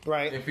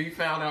 Right. If he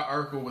found out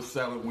Urkel was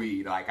selling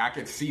weed, like I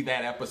could see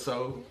that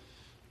episode.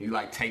 He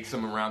like takes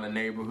him around the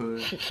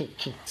neighborhood.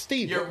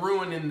 Steve, you're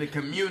ruining the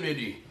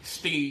community,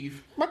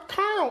 Steve. But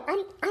Carl,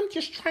 I'm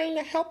just trying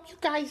to help you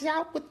guys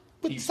out with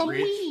He's some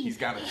rich. weed. He's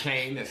got a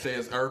chain that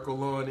says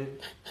Urkel on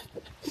it.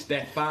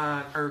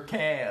 Stefan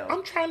Urkel.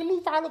 I'm trying to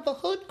move out of the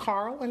hood,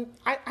 Carl, and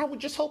I would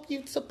just hope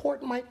you'd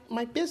support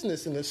my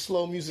business. And the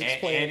slow music's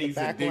playing in the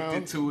background. And he's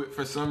addicted to it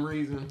for some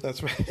reason.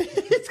 That's right.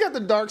 He's got the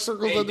dark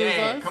circles under his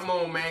eyes. Come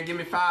on, man, give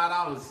me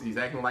 $5. He's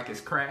acting like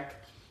it's crack.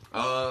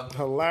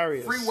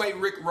 Hilarious. Freeway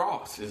Rick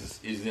Ross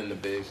is in the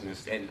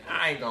business, and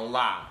I ain't gonna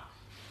lie.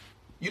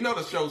 You know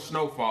the show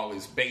Snowfall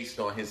is based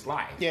on his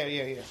life.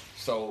 Yeah.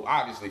 So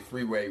obviously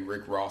Freeway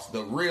Rick Ross,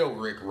 the real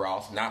Rick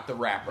Ross, not the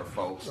rapper,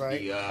 folks.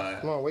 Right.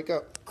 Come on, wake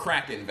up.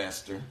 Crack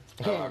investor,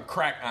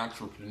 crack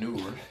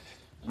entrepreneur.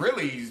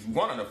 Really, he's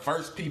one of the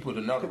first people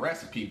to know the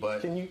recipe.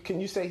 But can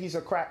you say he's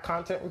a crack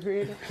content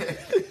creator?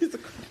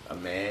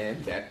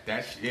 Man,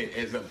 that shit.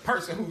 As a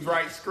person who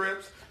writes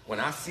scripts,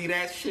 when I see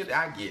that shit,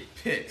 I get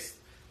pissed.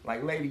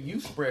 Like, lady,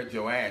 you spread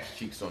your ass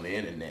cheeks on the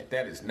internet.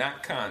 That is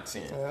not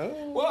content.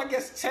 Well, I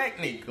guess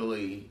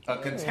technically a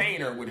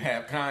container would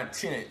have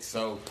content.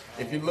 So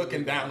if you're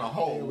looking down the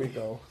hole, here we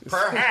go.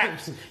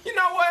 Perhaps. You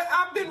know what?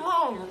 I've been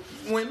wrong,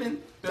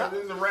 women.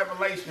 There's a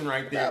revelation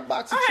right there.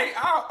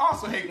 I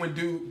also hate when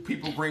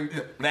people bring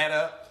that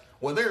up.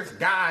 Well, there's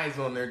guys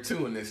on there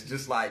too, and it's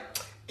just like,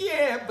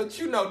 yeah, but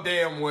you know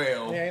damn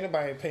well. Yeah, ain't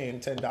nobody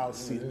paying $10 to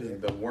see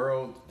the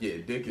world. Yeah,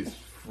 dick is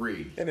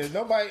free. And there's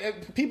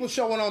people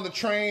showing on the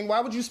train. Why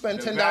would you spend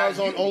 $10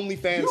 on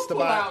OnlyFans to buy? You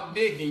pull out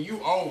dick and you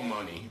owe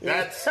money.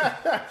 That's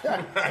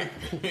like,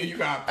 you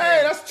got.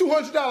 Hey, that's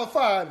 $200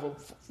 fine.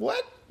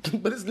 What?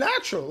 But it's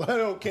natural. I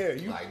don't care.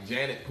 Like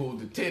Janet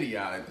pulled the titty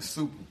out at the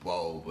Super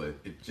Bowl, but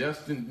if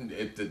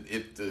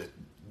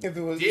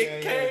the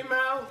dick came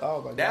out,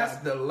 oh my God, that's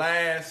the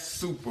last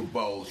Super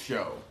Bowl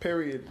show.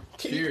 Period.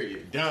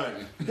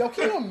 Done. Yo,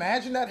 can you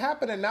imagine that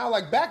happening now?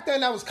 Like back then,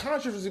 that was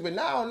controversy, but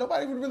now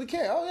nobody would really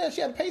care. Oh yeah,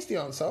 she had a pasty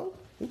on, so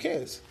who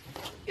cares?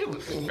 It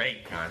was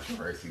fake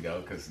controversy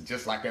though, because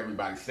just like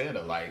everybody said,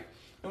 it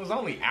was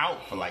only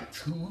out for like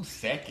 2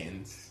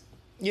 seconds.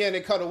 Yeah, and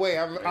they cut away.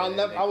 I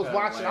was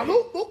watching.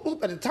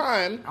 At the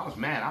time, I was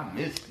mad. I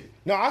missed it.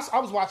 No, I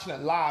was watching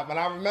it live, and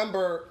I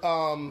remember.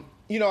 I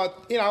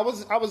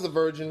was a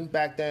virgin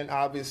back then,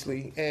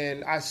 obviously,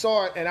 and I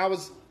saw it, and I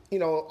was,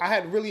 I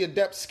had really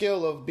adept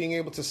skill of being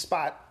able to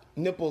spot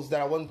nipples that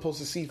I wasn't supposed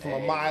to see from a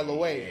mile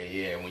away.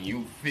 Yeah. When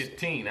you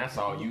 15, that's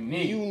all you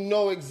need. You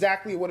know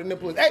exactly what a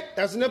nipple is. Hey,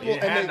 that's a nipple. You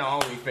had no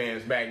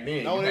OnlyFans back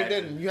then. No, they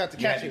didn't. You had to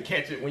catch it. You had to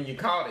catch it when you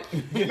caught it.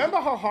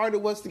 Remember how hard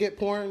it was to get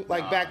porn?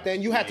 Back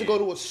then, you had to go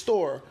to a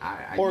store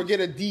or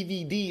get a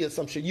DVD or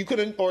some shit. You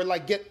couldn't, or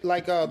get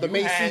the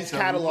Macy's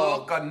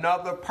catalog. Look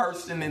another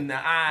person in the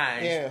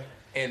eyes.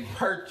 And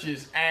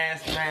purchase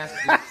Ass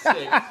Master 6.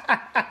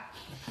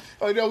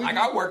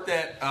 I worked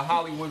at a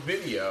Hollywood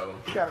Video.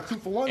 You got a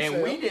 2-for-1 and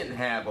sale. We didn't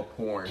have a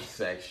porn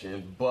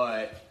section,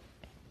 but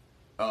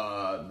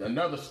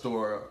another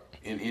store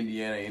in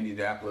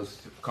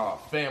Indianapolis called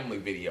Family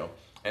Video.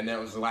 And there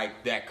was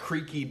like that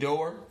creaky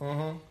door.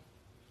 Mm-hmm.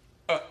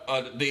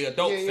 The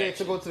adult section. Yeah,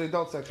 to go to the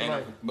adult section,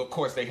 and right. Of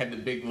course, they had the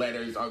big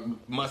letters,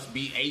 must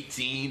be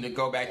 18 to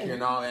go back here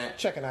and all that.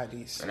 Checking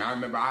IDs. And I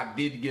remember I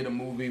did get a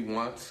movie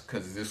once,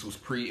 because this was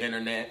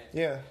pre-internet.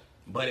 Yeah.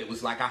 But it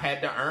was like I had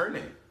to earn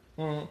it.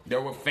 Mm-hmm.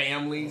 There were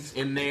families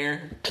in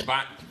there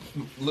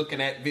looking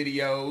at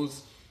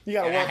videos. You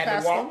gotta walk past them? I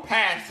had to walk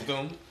past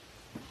them.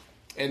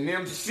 And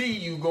them see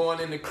you going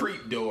in the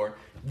creep door.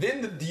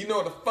 Then, you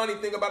know the funny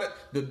thing about it?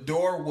 The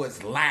door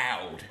was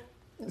loud.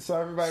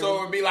 So it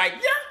would be like,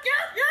 yerk,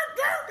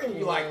 and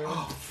you're like,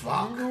 oh,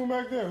 fuck. Who's going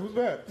back there? Who's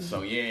that?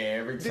 So, yeah,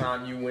 every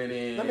time you went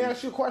in. Let me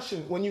ask you a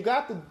question. When you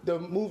got the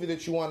movie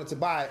that you wanted to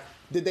buy,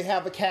 did they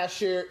have a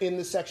cashier in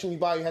the section you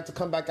buy? You had to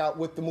come back out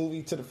with the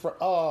movie to the front.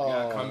 Oh. You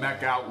got to come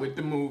back out with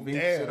the movie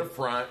to the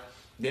front.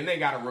 Then they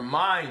gotta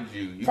remind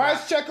you.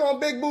 Price check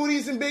on big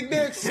booties and big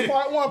dicks.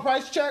 Part 1,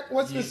 price check.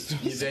 What's this?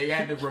 They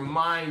had to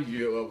remind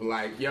you of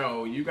like,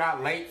 yo, you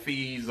got late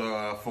fees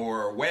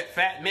for wet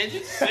fat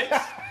midgets 6.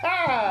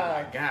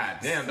 Oh, God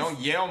damn! Don't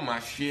yell my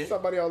shit.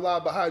 Somebody on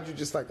live behind you,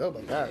 just like, oh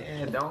my God.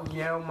 Yeah, don't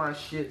yell my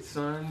shit,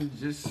 son.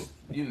 Just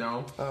I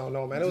don't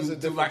know, man. It was a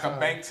different like time. a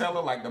bank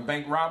teller, like the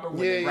bank robber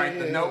when they write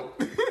the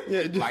note.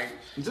 Yeah, like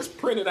just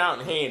print it out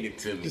and hand it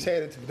to me. Just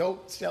hand it to me.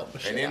 Don't sell the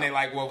shit. And then they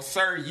like, well,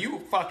 sir, you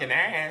fucking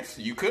ass.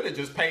 You could have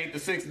just paid the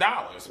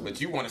 $6, but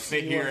you want to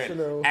sit here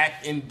and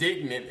act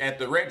indignant at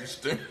the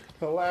register.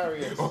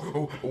 Hilarious.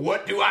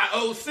 What do I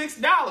owe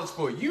 $6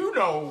 for? You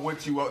know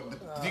what you owe.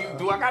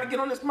 Do I got to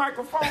get on this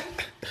microphone?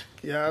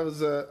 Yeah,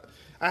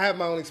 I had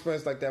my own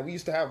experience like that. We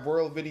used to have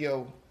World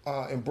Video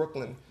in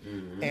Brooklyn,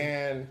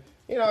 and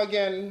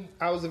again,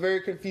 I was a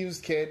very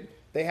confused kid.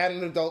 They had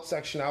an adult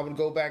section. I would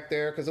go back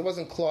there because it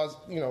wasn't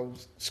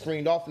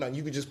screened off or nothing.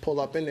 You could just pull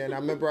up in there. And I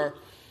remember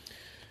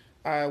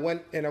I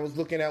went and I was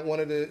looking at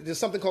there's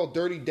something called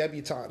Dirty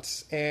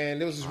Debutantes. And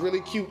there was this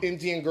really cute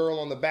Indian girl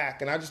on the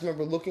back. And I just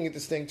remember looking at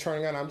this thing,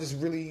 turning on. I'm just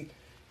really,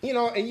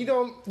 and you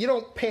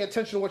don't pay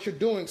attention to what you're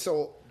doing.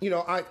 So,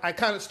 I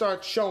kind of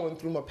start showing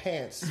through my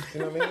pants.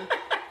 You know what I mean?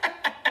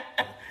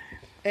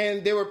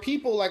 And there were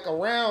people like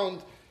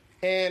around.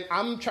 And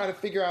I'm trying to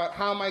figure out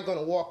how am I going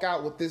to walk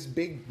out with this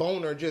big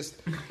boner just...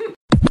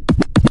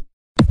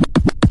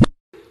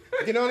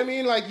 You know what I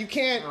mean? Like, you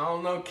can't... I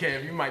don't know,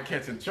 Kev. You might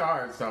catch a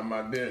charge talking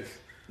about this.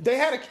 They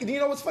had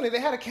what's funny? They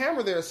had a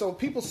camera there, so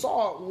people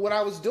saw what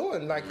I was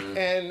doing. Like,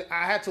 and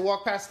I had to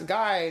walk past the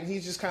guy, and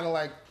he's just kind of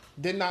like,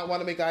 did not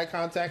want to make eye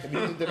contact, and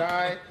neither did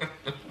I.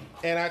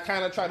 And I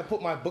kind of tried to put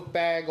my book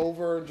bag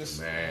over,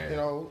 just,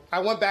 I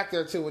went back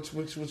there too, which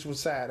was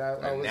sad.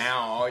 Now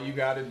all you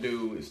got to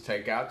do is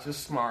take out your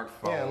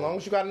smartphone. Yeah, as long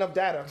as you got enough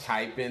data.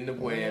 Type in the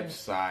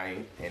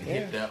website and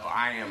hit the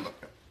I am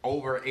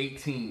over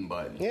 18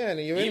 button. Yeah, and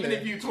you're even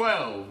if you're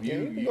 12.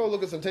 You can go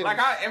look at some tapes. Like,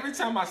 every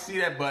time I see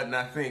that button,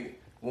 I think,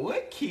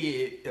 what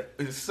kid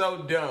is so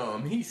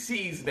dumb? He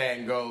sees that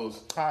and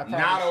goes,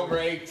 not over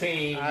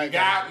 18. You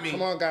got me.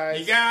 Come on, guys.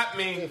 You got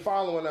me. You're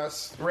following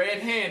us.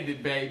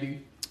 Red-handed,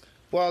 baby.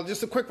 Well,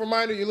 just a quick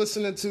reminder, you're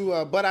listening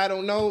to But I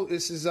Don't Know.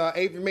 This is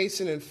Avery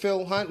Mason and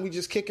Phil Hunt. We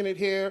just kicking it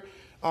here.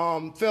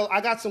 Phil, I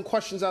got some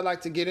questions I'd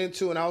like to get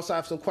into, and I also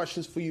have some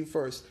questions for you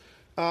first.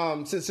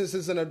 Since this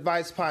is an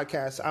advice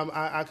podcast,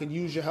 I could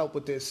use your help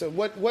with this. So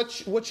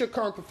what's your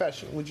current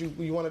profession? Would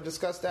you want to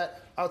discuss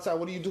that outside?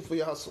 What do you do for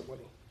your hustle,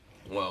 Winnie?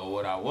 Well,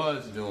 what I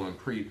was doing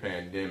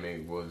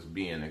pre-pandemic was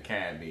being a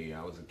cabbie.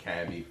 I was a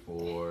cabbie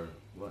for,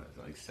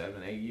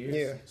 7-8 years?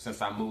 Yeah.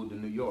 Since I moved to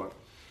New York.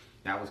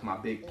 That was my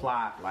big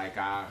plot. Like,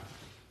 I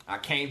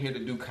came here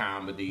to do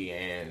comedy,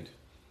 and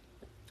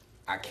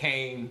I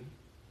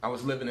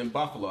was living in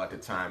Buffalo at the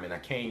time, and I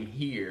came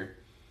here,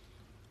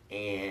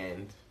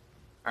 and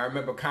I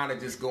remember kind of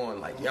just going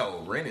like,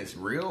 yo, rent is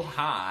real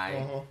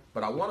high,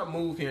 but I want to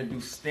move here and do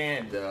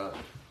stand-up,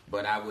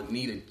 but I would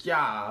need a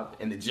job,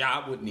 and the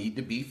job would need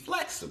to be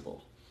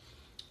flexible.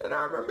 And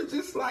I remember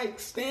just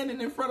like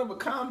standing in front of a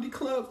comedy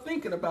club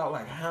thinking about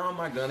like, how am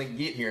I going to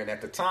get here? And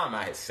at the time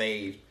I had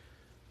saved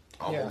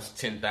almost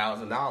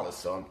 $10,000.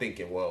 So I'm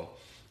thinking, well,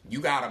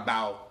 you got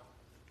about,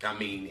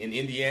 in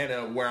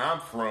Indiana, where I'm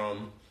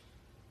from,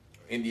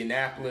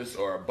 Indianapolis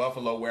or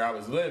Buffalo, where I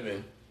was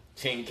living,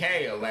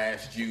 $10K will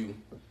last you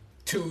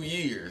 2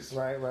 years.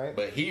 Right.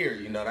 But here,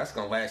 that's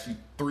going to last you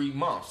 3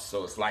 months.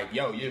 So it's like,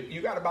 yo,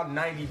 you got about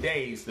 90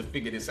 days to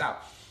figure this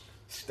out.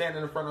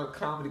 Standing in front of a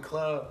comedy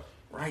club,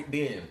 right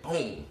then,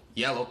 boom,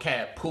 yellow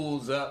cab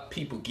pulls up,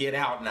 people get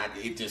out, and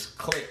it just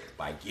clicked.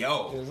 Like,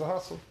 yo, there's a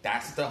hustle.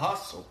 That's the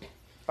hustle.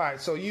 All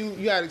right, so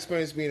you had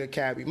experience being a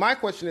cabbie. My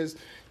question is,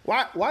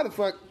 why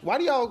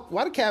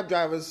do cab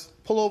drivers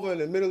pull over in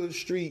the middle of the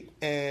street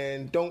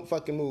and don't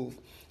fucking move?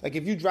 Like,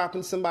 if you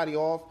dropping somebody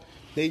off,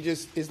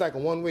 it's like a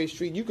one-way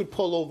street. You could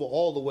pull over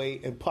all the way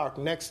and park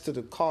next to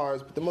the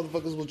cars, but the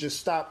motherfuckers will just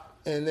stop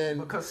and then...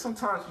 Because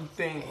sometimes you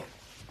think,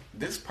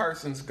 this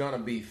person's gonna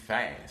be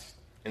fast,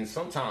 and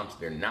sometimes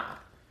they're not.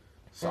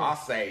 So I'll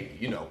say,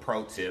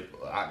 pro tip,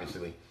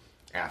 obviously,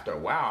 after a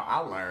while, I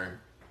learned,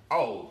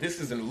 this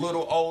is a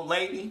little old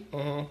lady.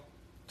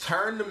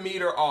 Turn the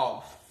meter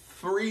off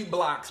 3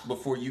 blocks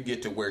before you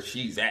get to where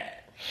she's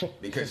at.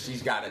 Because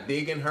she's got to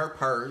dig in her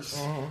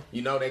purse.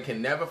 They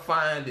can never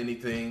find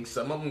anything.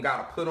 Some of them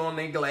got to put on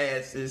their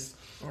glasses.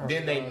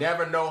 Then they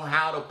never know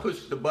how to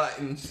push the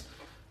buttons.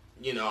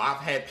 I've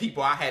had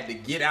people I had to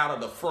get out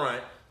of the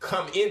front,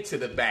 come into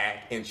the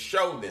back, and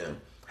show them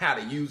how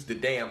to use the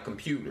damn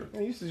computer. I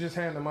used to just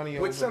hand the money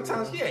over. Which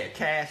sometimes,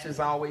 cash is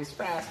always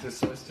faster,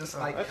 so it's just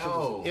like,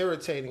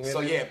 irritating.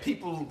 So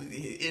people,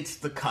 it's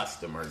the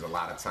customers a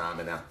lot of time,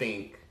 and I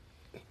think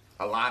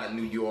a lot of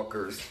New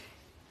Yorkers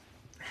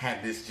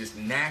have this just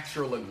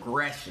natural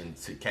aggression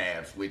to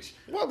cabs, which...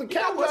 Well, the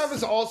cab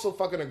drivers are also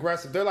fucking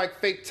aggressive. They're like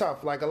fake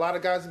tough. Like, a lot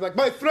of guys are like,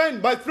 my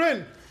friend,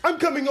 I'm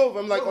coming over.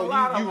 I'm like, a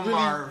lot of them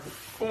are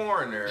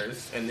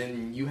foreigners, and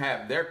then you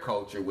have their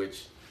culture,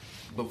 which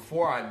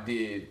before I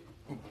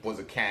was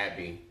a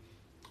cabbie,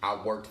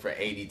 I worked for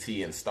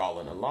ADT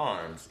installing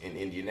alarms in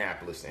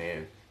Indianapolis,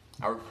 and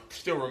I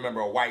still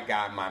remember a white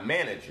guy, my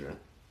manager,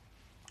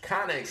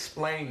 kind of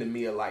explained to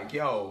me like,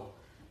 yo,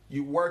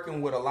 you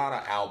working with a lot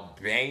of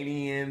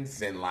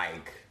Albanians and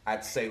like,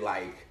 I'd say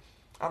like,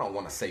 I don't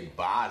want to say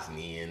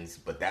Bosnians,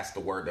 but that's the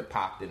word that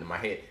popped into my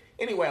head.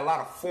 Anyway, a lot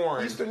of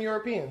foreign... Eastern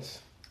Europeans.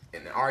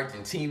 And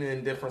Argentina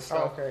and different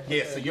stuff. Oh, okay.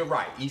 Yeah, okay. So you're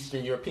right,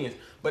 Eastern Europeans.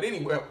 But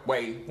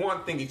anyway,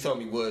 one thing he told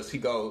me was, he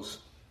goes,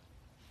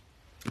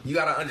 you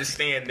got to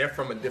understand they're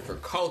from a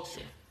different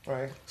culture.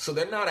 Right. So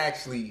they're not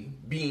actually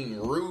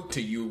being rude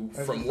to you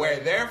from where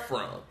they're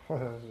from.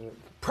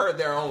 Per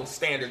their own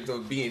standards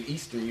of being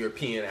Eastern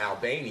European,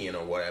 Albanian,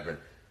 or whatever.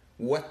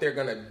 What they're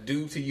going to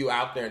do to you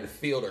out there in the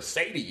field or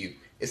say to you,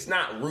 it's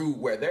not rude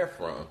where they're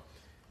from.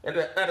 And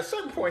at a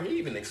certain point, he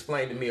even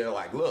explained to me,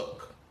 like,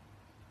 look,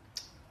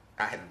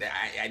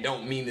 I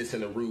don't mean this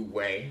in a rude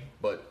way,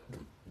 but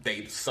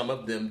some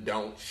of them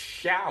don't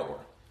shower.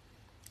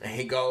 And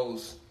he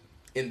goes,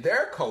 in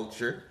their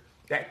culture,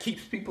 that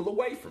keeps people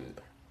away from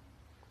them.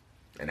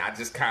 And I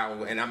just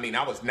kind of, and I mean,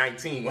 I was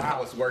 19 when I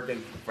was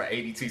working for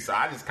ADT, so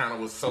I just kind of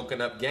was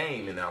soaking up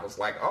game, and I was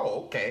like,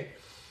 oh, okay.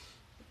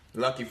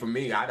 Lucky for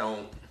me, I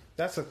don't.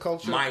 That's a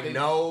culture. My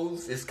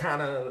nose is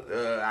kind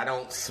of, I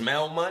don't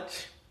smell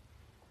much.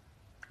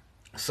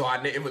 So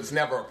it was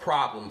never a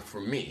problem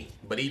for me.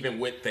 But even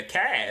with the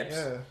cabs,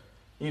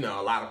 you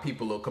know, a lot of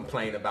people will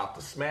complain about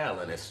the smell,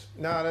 and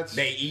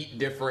they eat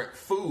different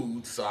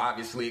foods, so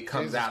obviously it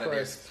comes out of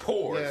their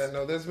pores. Yeah,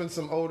 no, there's been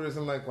some odors.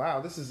 I'm like,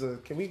 wow,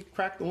 can we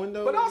crack the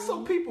window? But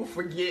also people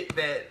forget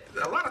that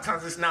a lot of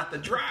times it's not the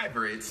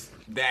driver, it's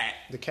that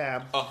the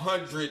cab.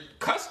 100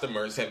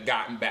 customers have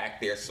gotten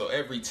back there, so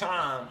every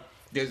time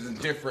there's a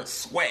different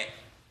sweat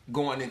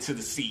going into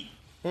the seat.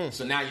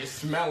 So now you're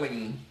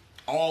smelling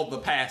all the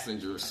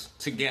passengers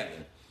together.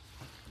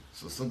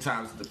 So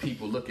sometimes the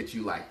people look at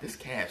you like, this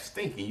cab's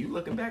stinking. You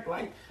looking back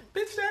like,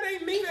 bitch, that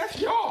ain't me,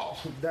 that's y'all.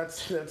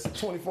 That's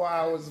 24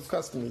 hours of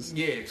customers.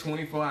 Yeah,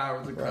 24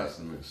 hours of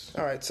customers.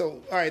 All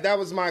right, that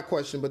was my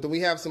question, but then we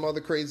have some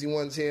other crazy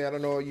ones here. I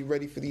don't know, are you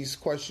ready for these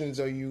questions?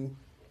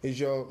 Is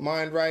your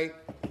mind right?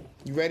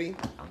 You ready?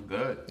 I'm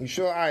good. You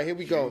sure? All right, here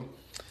we go.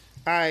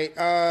 All right,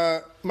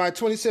 my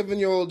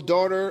 27-year-old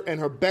daughter and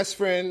her best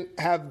friend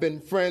have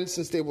been friends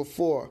since they were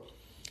 4.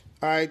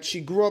 All right, she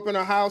grew up in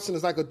her house and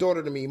is like a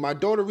daughter to me. My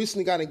daughter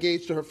recently got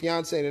engaged to her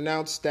fiance and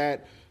announced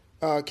that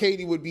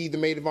Katie would be the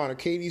maid of honor.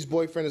 Katie's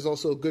boyfriend is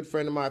also a good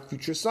friend of my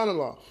future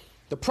son-in-law.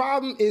 The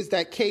problem is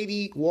that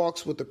Katie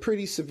walks with a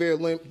pretty severe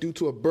limp due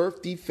to a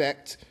birth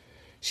defect.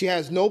 She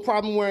has no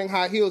problem wearing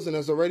high heels and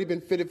has already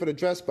been fitted for the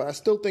dress, but I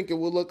still think it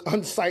will look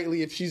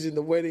unsightly if she's in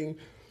the wedding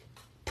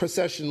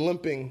procession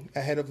limping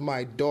ahead of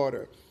my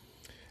daughter.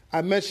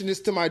 I mentioned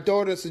this to my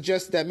daughter and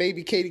suggested that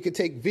maybe Katie could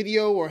take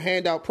video or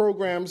hand out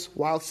programs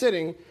while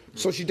sitting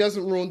so she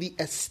doesn't ruin the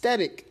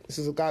aesthetic. This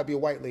has got to be a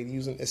white lady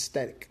using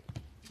aesthetic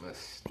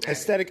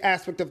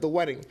aspect of the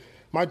wedding.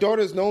 My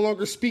daughter is no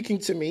longer speaking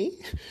to me,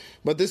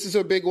 but this is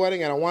her big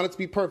wedding and I want it to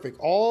be perfect.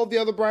 All the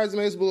other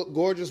bridesmaids will look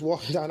gorgeous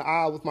walking down the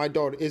aisle with my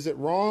daughter. Is it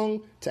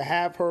wrong to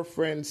have her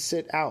friends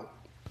sit out?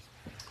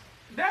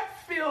 That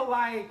feel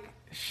like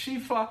she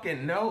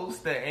fucking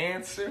knows the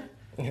answer.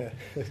 Yeah.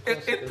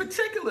 In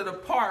particular, the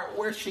part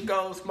where she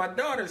goes, "My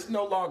daughter's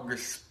no longer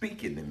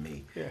speaking to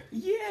me."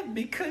 Yeah,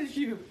 because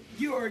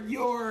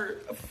you're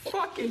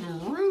fucking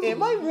rude.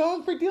 Am I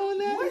wrong for doing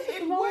that?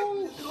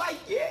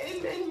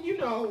 And you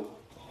know,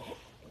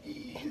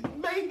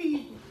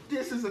 maybe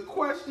this is a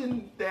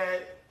question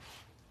that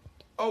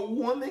a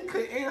woman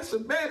could answer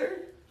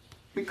better.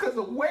 Because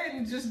a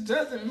wedding just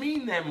doesn't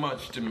mean that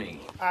much to me.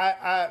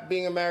 I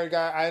being a married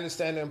guy, I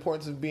understand the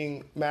importance of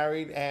being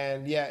married.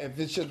 And, yeah, if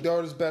it's your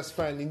daughter's best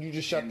friend, then you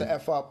just shut the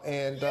F up.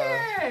 And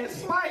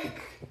it's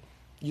like...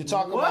 You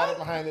talk about it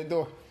behind the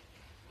door.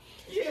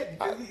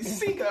 Yeah,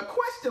 see, a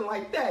question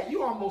like that,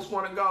 you almost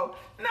want to go,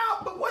 no,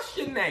 but what's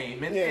your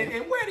name?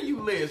 And where do you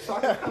live? So I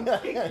can come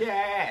kick your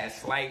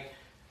ass. Like...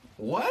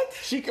 What?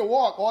 She can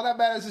walk. All that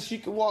matters is she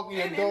can walk and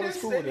your daughter's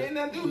cool with it. And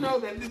I do know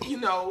that, you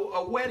know,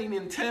 a wedding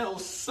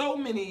entails so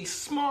many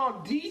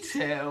small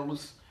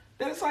details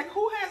that it's like,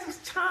 who has this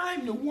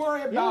time to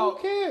worry about,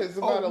 who cares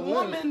about a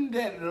woman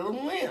that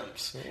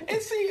limps?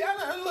 And see,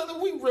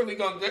 we really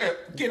going to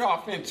get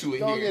off into it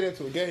here. Don't get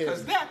into it. Get here.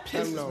 Because that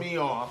pisses me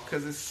off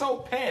because it's so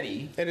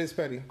petty. It is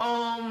petty.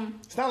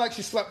 It's not like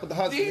she slept with the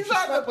husband. If she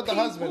slept with the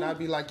husband, I'd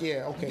be like,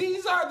 yeah, okay.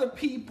 These are the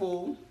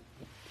people...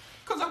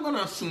 Because I'm going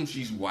to assume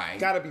she's white.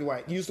 Gotta be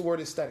white. Use the word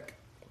aesthetic.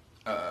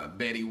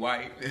 Betty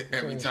White.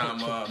 Every time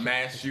a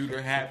mass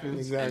shooter happens.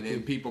 Exactly. And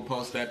then people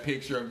post that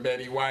picture of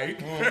Betty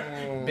White.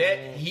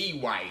 Betty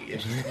White,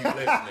 if you're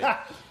listening.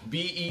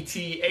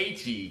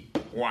 B-E-T-H-E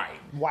White.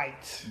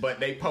 White.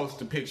 But they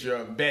post a picture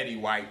of Betty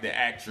White, the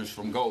actress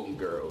from Golden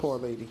Girls. Poor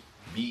lady.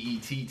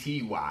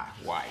 B-E-T-T-Y,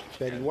 White.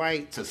 Betty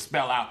White. To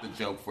spell out the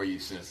joke for you,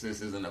 since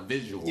this isn't a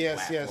visual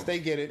platform. Yes, they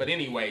get it. But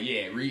anyway,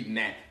 yeah, reading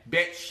that.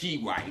 Betty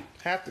White.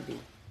 Have to be.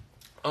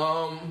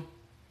 What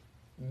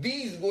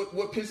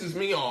pisses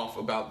me off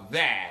about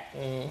that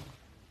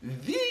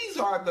these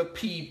are the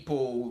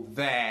people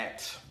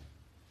that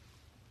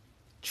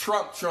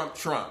Trump.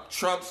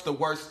 Trump's the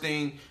worst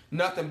thing.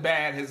 Nothing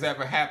bad has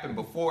ever happened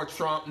before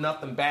Trump.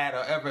 Nothing bad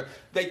or ever.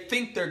 They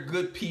think they're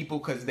good people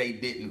because they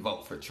didn't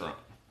vote for Trump.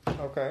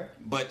 Okay.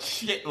 But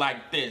shit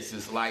like this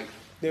is like,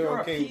 they're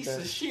you're okay a piece with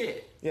that. of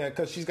shit. Yeah,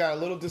 because she's got a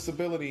little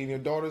disability and your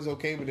daughter's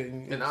okay with it.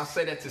 And I'll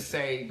say that to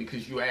say,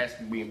 because you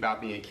asked me about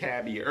being a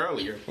cabbie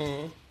earlier,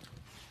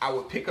 I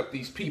would pick up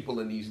these people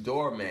in these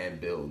doorman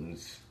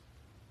buildings,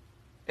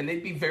 and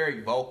they'd be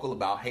very vocal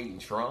about hating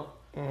Trump.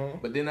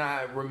 But then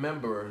I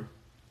remember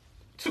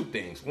two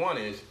things. One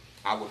is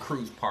I would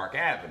cruise Park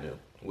Avenue,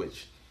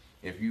 which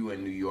if you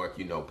in New York,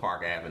 you know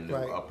Park Avenue,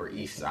 right. Upper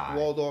East Side.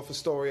 Waldorf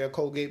Astoria,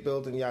 Colgate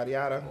Building, yada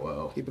yada.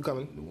 Well, keep it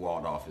coming. The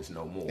Waldorf is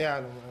no more. Yeah,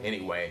 I know.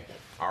 Anyway,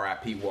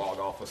 R.I.P.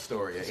 Waldorf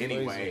Astoria.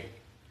 Anyway,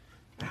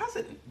 how's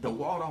it the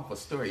Waldorf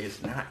Astoria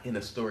is not in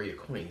Astoria,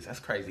 Queens? That's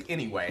crazy.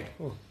 Anyway,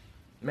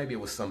 maybe it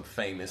was some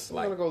famous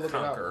like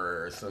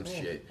conqueror or some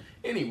shit.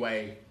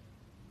 Anyway,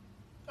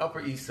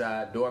 Upper East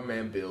Side,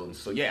 doorman building.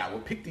 So yeah, I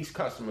would pick these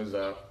customers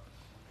up.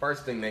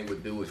 First thing they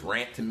would do is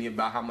rant to me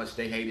about how much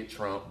they hated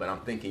Trump, but I'm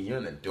thinking, you're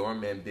in a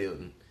doorman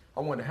building. I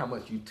wonder how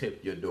much you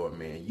tip your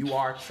doorman. You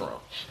are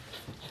Trump.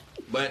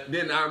 But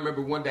then I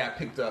remember one day I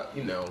picked up,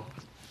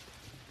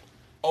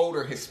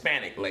 older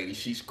Hispanic lady.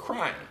 She's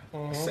crying.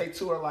 I say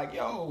to her, like,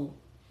 yo,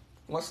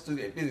 what's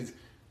the, is,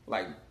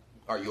 like,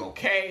 are you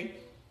okay?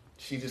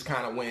 She just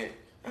kind of went,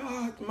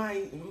 oh,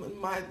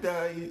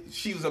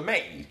 she was a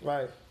maid.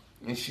 Right.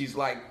 And she's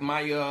like,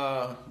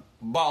 my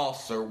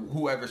boss or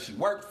whoever she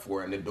worked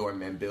for in the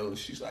doorman building,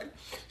 she's like,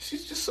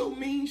 she's just so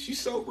mean, she's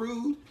so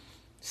rude.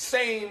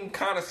 Same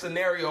kind of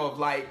scenario of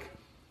like,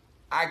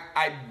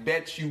 I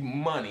bet you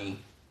money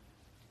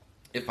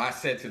if I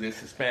said to this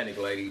Hispanic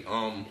lady,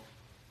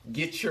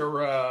 get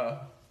your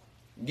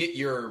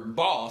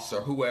boss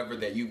or whoever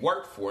that you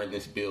work for in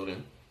this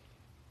building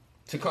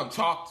to come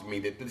talk to me,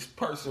 that this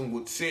person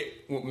would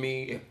sit with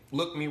me,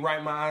 look me right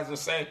in my eyes and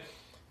say,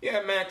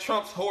 yeah, man,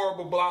 Trump's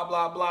horrible, blah,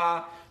 blah,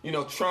 blah.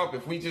 Trump,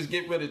 if we just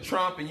get rid of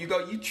Trump, and you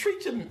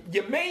treat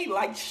your maid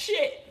like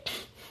shit.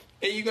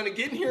 And you're going to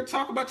get in here and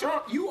talk about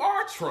you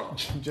are Trump.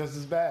 Just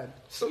as bad.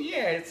 So,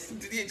 yeah,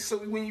 so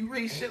when you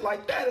read shit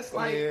like that, it's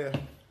like... Yeah.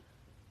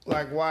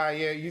 Like, why?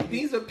 Yeah,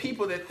 these are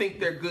people that think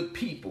they're good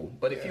people.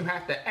 But if you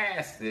have to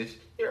ask this,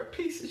 you're a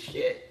piece of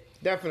shit.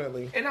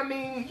 Definitely. And I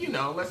mean,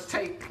 let's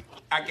take,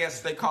 I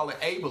guess they call it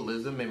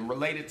ableism and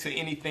relate it to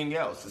anything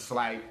else. It's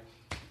like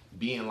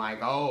being like,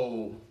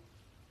 oh,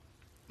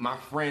 my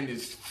friend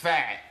is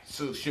fat,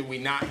 so should we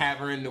not have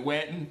her in the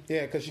wedding?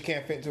 Yeah, because she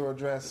can't fit into her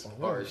dress.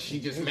 Or she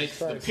just makes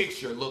the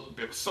picture look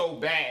so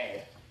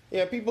bad.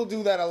 Yeah, people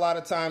do that a lot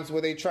of times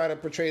where they try to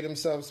portray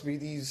themselves to be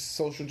these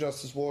social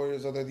justice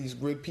warriors or they're these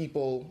good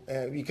people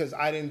because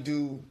I didn't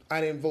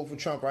vote for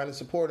Trump or I didn't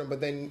support him, but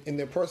then in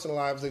their personal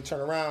lives they turn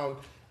around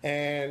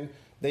and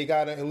they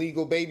got an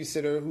illegal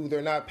babysitter who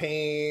they're not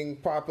paying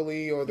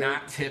properly or they're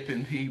not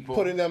tipping people,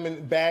 putting them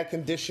in bad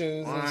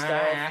conditions and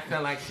stuff. I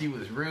felt like she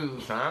was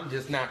rude, so I'm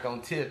just not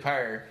gonna tip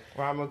her.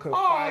 Or I'm gonna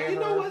fire her. You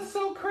know what's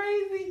so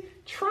crazy?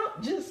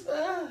 Trump just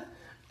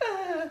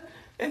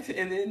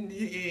and then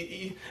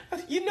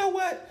you know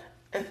what?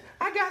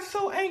 I got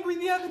so angry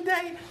the other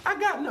day. I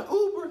got in an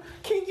Uber.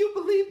 Can you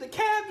believe the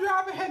cab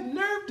driver had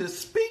nerve to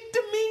speak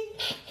to me?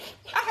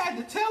 I had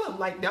to tell him,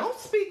 like, don't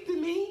speak to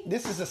me.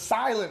 This is a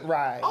silent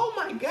ride. Oh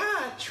my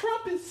God,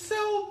 Trump is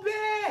so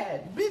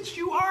bad. Bitch,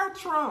 you are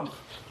Trump.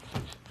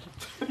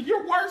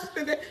 You're worse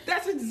than that.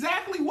 That's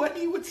exactly what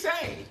he would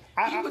say.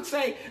 He would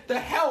say, the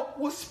help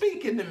was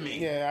speaking to me.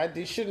 Yeah,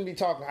 I shouldn't be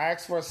talking. I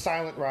asked for a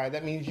silent ride.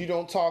 That means you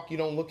don't talk, you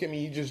don't look at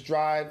me, you just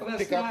drive,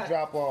 pick up,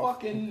 drop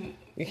off.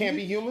 You can't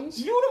be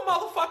humans? You the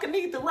motherfucker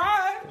need the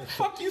ride.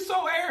 Fuck you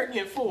so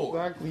arrogant for?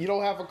 Exactly. You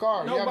don't have a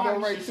car. Nobody you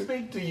have no right should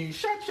speak to you.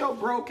 Shut your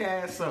broke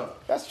ass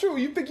up. That's true.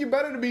 You think you're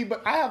better than me,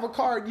 but I have a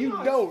car. You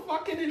don't. It's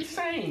fucking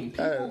insane.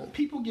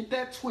 People get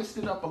that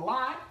twisted up a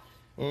lot.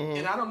 Mm-hmm.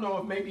 And I don't know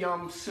if maybe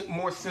I'm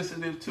more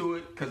sensitive to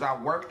it because I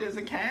worked as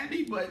a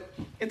caddy, but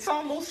it's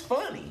almost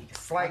funny.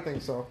 It's like, I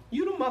think so.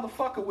 You the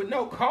motherfucker with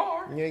no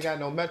car. You ain't got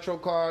no Metro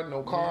card,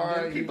 no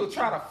car. Yeah, people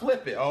try to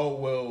flip it. Oh,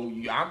 well,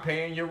 I'm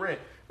paying your rent.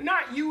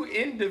 Not you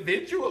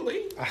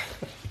individually.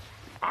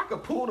 I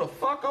could pull the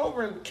fuck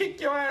over and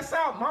kick your ass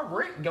out. My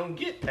rent gonna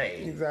get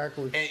paid.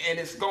 Exactly. And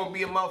it's gonna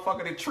be a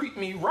motherfucker that treat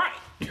me right.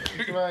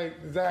 Right,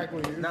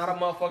 exactly. Not a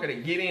motherfucker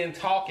that get in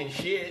talking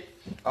shit.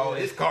 Oh,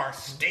 this car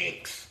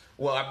stinks.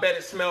 Well, I bet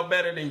it smell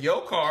better than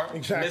your car,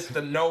 exactly.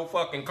 Mr. No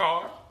fucking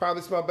car.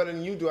 Probably smell better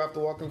than you do after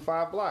walking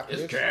 5 blocks.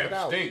 This cab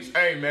stinks.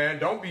 Hey, man,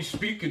 don't be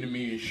speaking to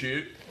me and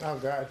shit. Oh,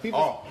 God.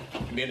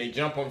 And then they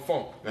jump on the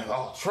phone.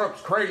 Oh, Trump's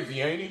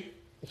crazy, ain't he?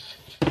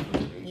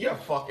 You're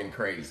fucking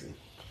crazy.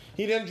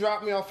 He didn't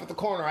drop me off at the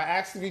corner. I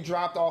asked to be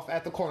dropped off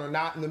at the corner,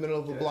 not in the middle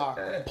of the block.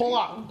 Pull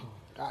up.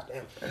 God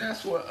damn. And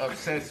that's what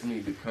upsets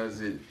me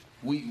because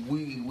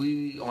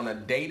we on a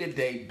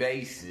day-to-day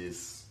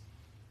basis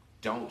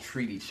don't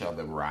treat each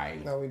other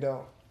right. No, we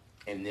don't.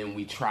 And then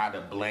we try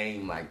to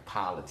blame like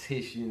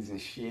politicians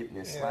and shit, and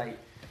it's like,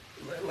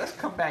 let's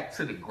come back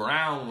to the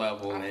ground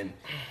level, and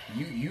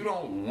you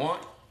don't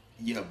want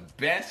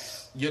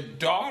your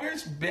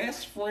daughter's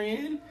best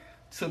friend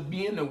to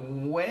be in the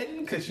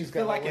wedding because you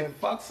feel like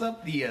it fucks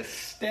up the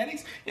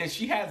aesthetics, and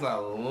she has a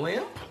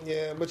limp.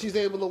 Yeah, but she's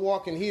able to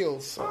walk in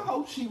heels. So. I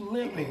hope she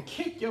limp and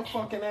kick your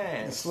fucking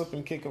ass. Slip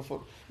and kick her foot.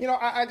 You know,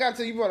 I got to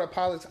tell you, brought up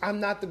politics. I'm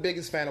not the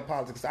biggest fan of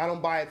politics. I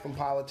don't buy it from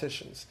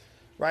politicians,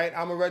 right?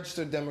 I'm a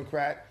registered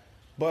Democrat,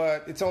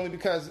 but it's only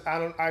because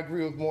I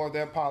agree with more of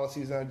their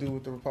policies than I do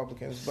with the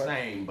Republicans. But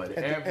same, but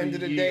at the end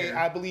of the day,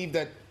 I believe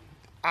that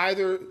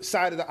either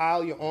side of the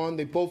aisle you're on,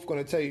 they're both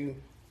going to tell you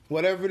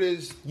whatever it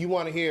is you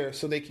want to hear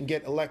so they can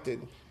get elected,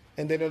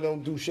 and they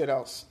don't do shit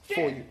else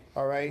for you,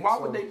 all right? Why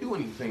would they do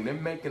anything? They're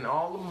making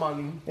all the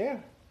money. Yeah.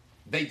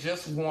 They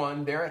just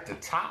won. They're at the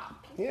top.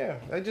 Yeah,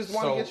 they just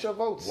want to get your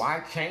votes.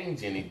 Why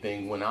change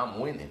anything when I'm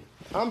winning?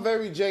 I'm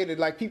very jaded.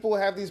 Like, people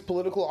have these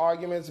political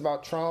arguments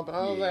about Trump, and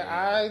I was like,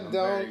 I'm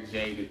very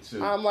jaded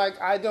too. I'm like,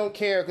 I don't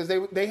care, because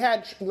they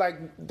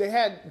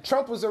had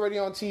Trump was already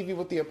on TV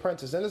with The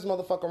Apprentice, then this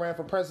motherfucker ran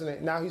for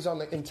president. Now he's on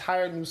the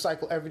entire news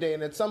cycle every day,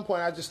 and at some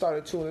point I just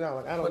started tuning out.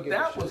 Like, I don't give a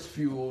shit. But that was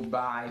fueled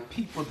by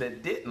people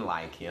that didn't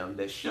like him,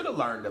 that should have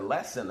learned the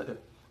lesson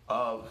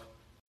of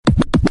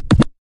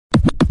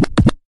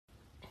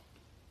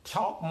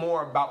talk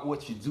more about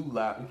what you do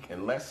like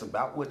and less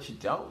about what you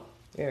don't.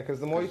 Yeah, because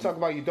the more you talk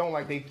about you don't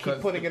like, they keep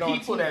putting it on TV.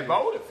 People that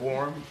voted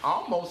for him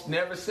almost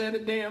never said a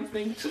damn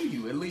thing to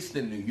you, at least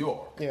in New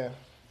York. Yeah.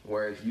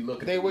 Whereas you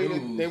look at they the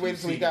waited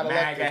news, till he got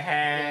elected. MAGA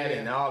hat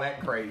and all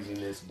that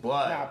craziness.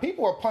 But nah,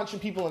 people are punching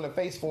people in the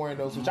face for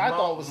those, which I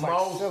thought was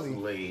like silly.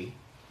 Mostly,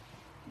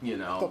 you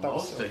know,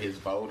 most of his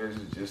voters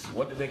are just,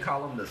 what do they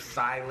call them? The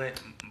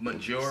silent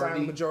majority?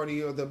 Silent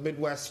majority, or the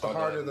Midwest,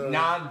 the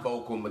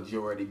non-vocal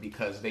majority,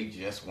 because they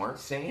just weren't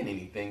saying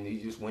anything. They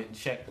just went and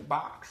checked the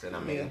box. And I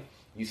mean,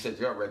 you said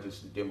you're a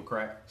registered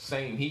Democrat.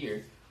 Same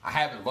here. I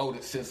haven't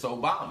voted since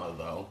Obama,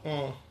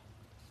 though.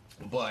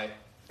 But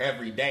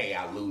every day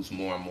I lose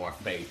more and more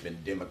faith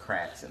in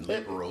Democrats and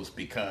liberals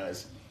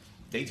because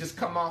they just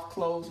come off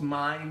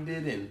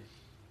closed-minded. And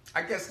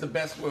I guess the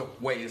best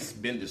way it's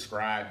been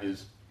described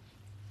is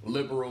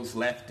liberals,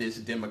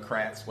 leftists,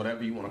 Democrats,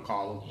 whatever you want to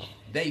call them,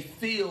 they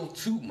feel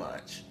too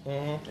much.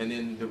 And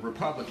then the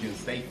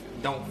Republicans, they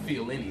don't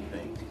feel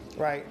anything.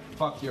 Right.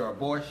 Fuck your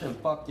abortion,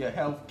 fuck your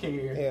health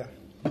care. Yeah.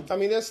 I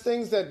mean, there's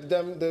things that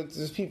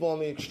there's people on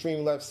the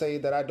extreme left say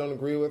that I don't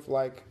agree with.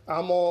 Like,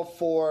 I'm all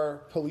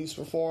for police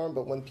reform,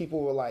 but when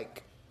people were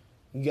like,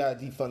 you gotta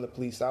defund the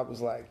police, I was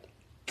like,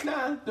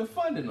 nah,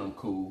 defunding them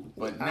cool,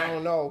 but not, I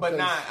don't know. But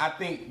not. I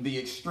think the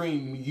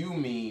extreme you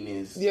mean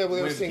is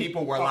when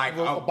people were like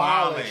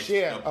abolish,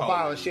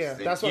 abolish. Yeah,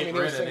 that's what I mean.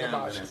 They were saying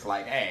abolish. It's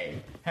like,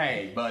 hey,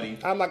 buddy.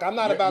 I'm like, I'm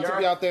not about to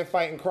be out there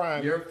fighting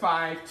crime. You're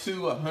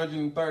 5'2",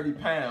 130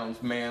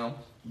 pounds, ma'am.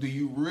 Do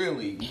you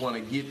really want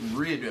to get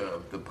rid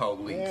of the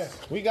police? Yeah,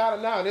 we got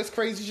them now. This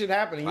crazy shit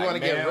happening. You want to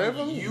get rid of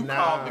them? You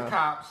called the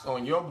cops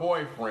on your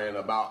boyfriend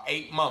about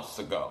 8 months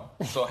ago.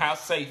 So how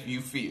safe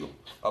you feel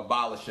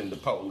abolishing the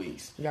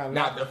police? Now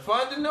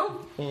defunding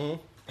them?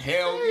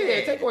 Hell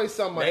yeah. Take away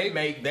some money.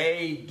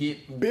 They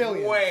get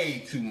billions,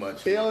 way too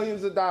much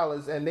billions of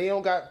dollars, and they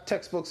don't got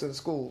textbooks in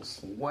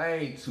schools.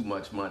 Way too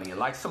much money. And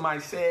like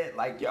somebody said,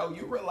 like, yo,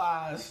 you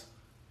realize,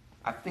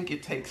 I think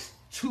it takes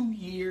 2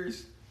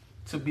 years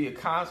to be a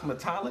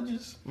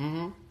cosmetologist,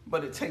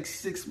 but it takes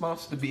 6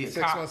 months to be a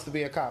cop. 6 months to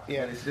be a cop,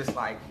 yeah. And it's just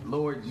like,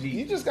 Lord Jesus.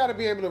 You just got to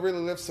be able to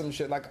really lift some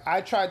shit. Like, I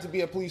tried to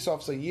be a police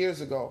officer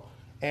years ago,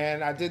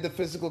 and I did the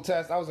physical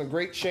test. I was in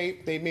great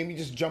shape. They made me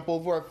just jump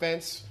over a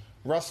fence,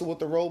 wrestle with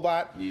the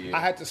robot. Yeah. I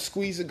had to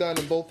squeeze a gun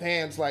in both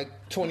hands like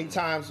 20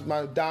 times with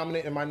my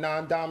dominant and my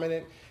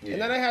non-dominant. Yeah.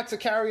 And then I had to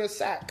carry a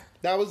sack.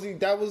 That was the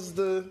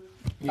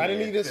I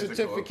didn't need a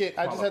certificate.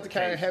 I just had to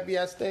carry a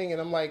heavy-ass thing,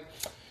 and I'm like,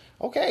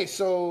 okay,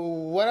 so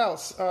what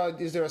else?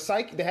 Is there a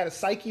psych? They had a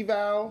psych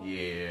eval.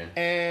 Yeah.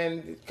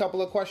 And a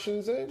couple of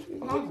questions. I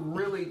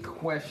really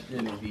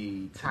question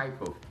the type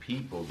of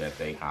people that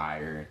they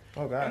hire.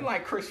 Oh, God. And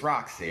like Chris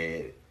Rock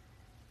said,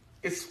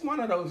 it's one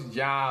of those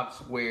jobs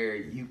where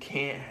you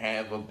can't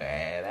have a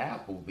bad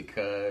apple,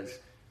 because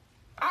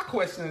I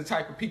question the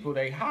type of people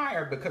they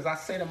hire, because I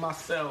say to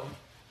myself,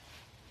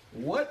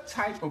 what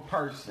type of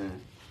person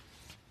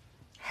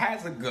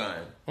has a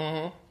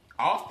gun?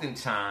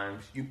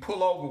 Oftentimes, you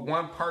pull over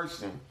one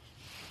person,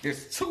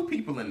 there's two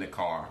people in the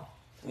car,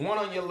 one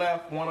on your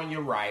left, one on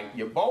your right,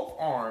 you're both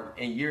armed,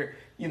 and you're,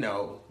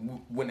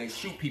 when they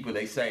shoot people,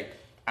 they say,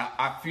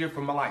 I fear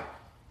for my life.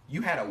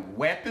 You had a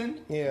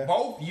weapon,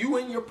 both you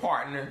and your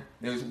partner,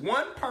 there's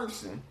one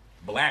person,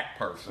 black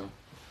person,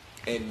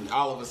 and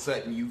all of a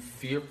sudden you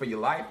fear for your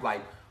life.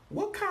 Like,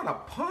 what kind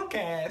of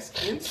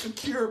punk-ass,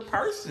 insecure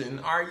person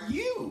are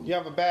you? You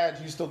have a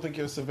badge, you still think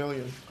you're a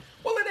civilian.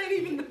 Well, it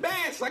ain't even the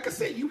badge. Like I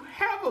said, you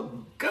have a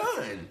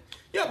gun.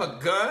 You have a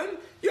gun.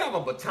 You have a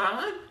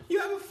baton. You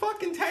have a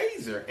fucking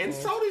taser. And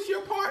so does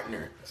your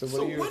partner. So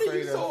what are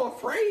you so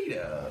afraid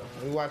of?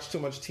 We watch too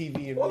much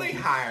TV. Well, they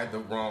hire the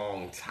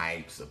wrong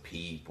types of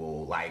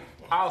people. Like,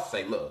 I'll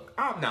say, look,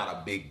 I'm not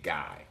a big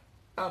guy.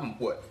 I'm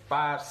what,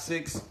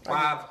 5'6",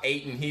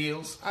 5'8" in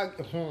heels.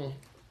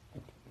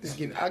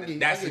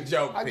 That's a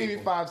joke, I'll give you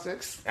people.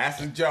 5'6".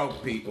 That's a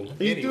joke, people.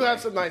 You do have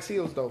some nice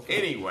heels, though.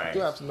 Anyway. You do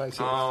have some nice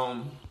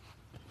heels.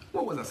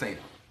 What was I saying?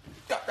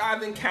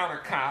 I've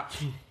encountered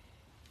cops,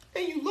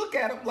 and you look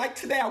at them. Like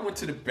today, I went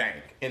to the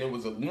bank, and it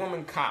was a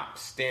woman cop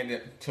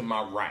standing to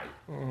my right.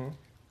 Mm-hmm.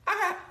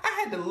 I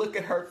had to look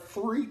at her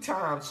 3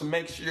 times to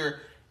make sure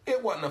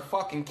it wasn't a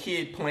fucking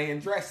kid playing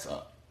dress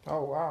up.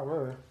 Oh, wow,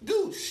 really?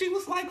 Dude, she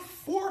was like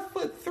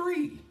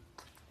 4'3".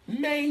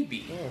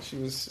 Maybe. Yeah, she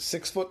was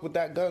 6 foot with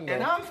that gun, though.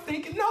 And I'm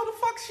thinking, no, the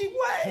fuck she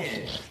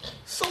wasn't.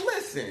 So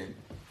listen,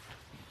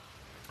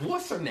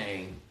 what's her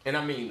name? And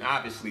I mean,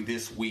 obviously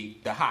this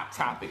week, the hot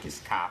topic is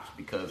cops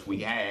because we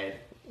had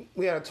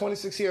a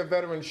 26-year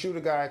veteran shoot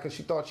a guy because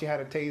she thought she had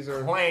a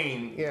taser.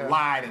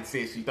 Lied and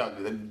said she thought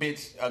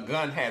a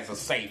gun has a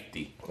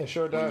safety. It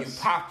sure does. When you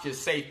popped your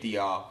safety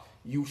off,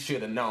 you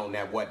should have known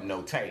that wasn't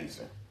no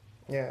taser.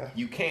 Yeah.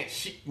 You can't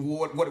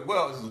what it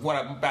was is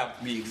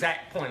the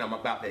exact point I'm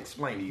about to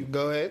explain to you.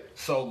 Go ahead.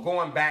 So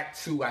going back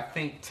to, I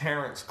think,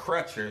 Terrence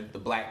Crutcher, the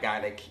black guy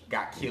that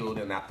got killed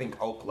in, I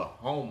think,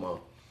 Oklahoma,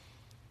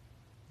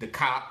 the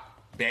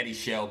cop, Betty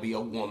Shelby, a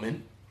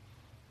woman.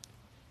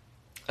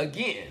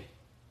 Again,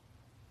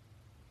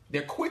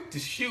 they're quick to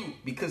shoot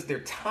because they're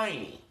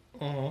tiny.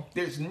 Mm-hmm.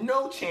 There's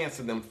no chance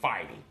of them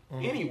fighting.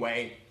 Mm-hmm.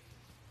 Anyway,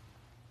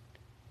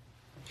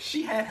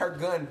 she had her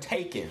gun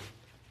taken.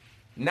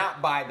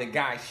 Not by the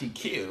guy she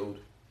killed,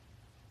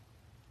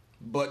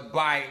 but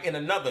in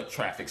another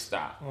traffic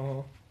stop.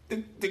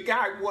 Mm-hmm. The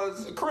guy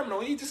was a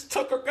criminal. He just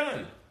took her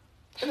gun.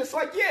 And it's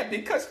like, yeah,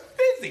 because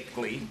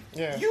physically,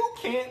 you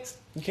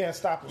can't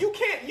stop him.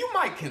 You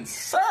might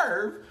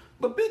conserve,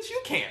 but bitch,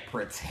 you can't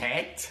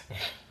protect.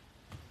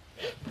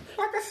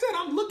 Like I said,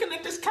 I'm looking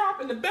at this cop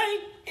in the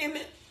bank, and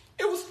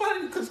it was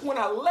funny because when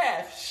I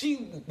left,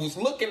 she was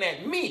looking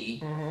at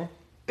me, mm-hmm.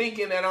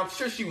 thinking that I'm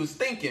sure she was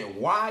thinking,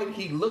 why did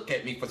he look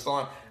at me for so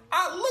long?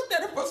 I looked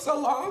at her for so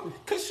long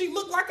because she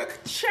looked like a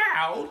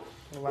child.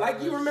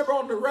 Like you remember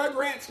on the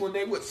Rugrats when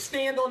they would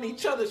stand on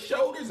each other's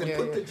shoulders and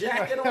put the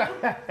jacket on?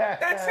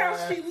 That's how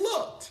she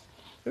looked.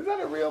 Is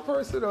that a real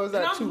person or is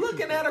that And I'm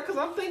looking at her because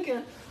I'm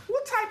thinking,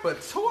 what type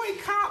of toy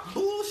cop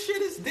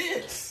bullshit is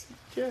this?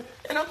 Yeah.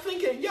 And I'm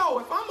thinking, yo,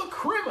 if I'm a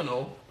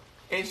criminal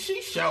and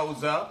she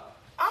shows up,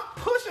 I'm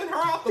pushing her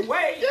out the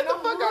way and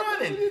I'm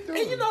running. And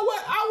you know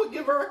what? I would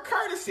give her a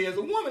courtesy as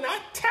a woman.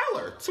 I'd tell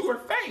her to her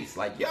face,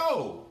 like,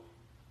 yo,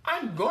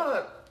 I'm going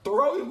to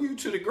throw you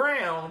to the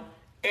ground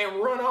and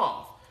run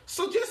off.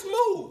 So just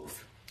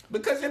move.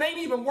 Because it ain't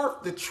even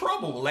worth the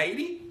trouble,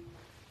 lady.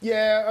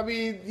 Yeah, I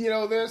mean,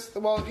 let's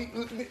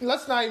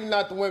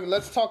not the women.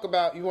 Let's talk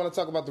about, you want to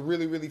talk about the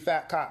really, really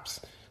fat cops.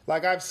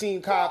 Like, I've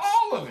seen cops.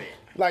 All of it.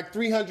 Like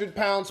 300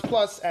 pounds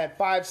plus at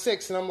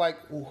 5'6", and I'm like,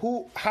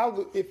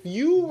 if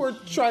you were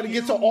trying to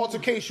get to an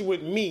altercation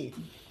with me,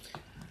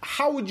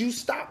 how would you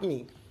stop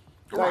me?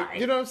 Like, right.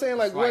 You know what I'm saying?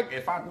 Like what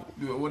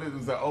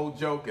is the old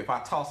joke? If I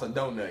toss a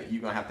donut,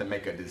 you're gonna have to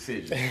make a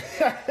decision.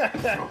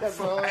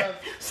 So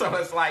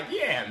it's like,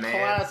 yeah, man.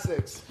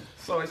 Classics.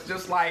 So it's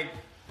just like,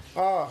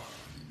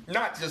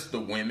 not just the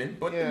women,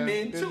 but the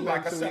men too.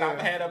 Like I said,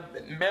 I've had a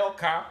male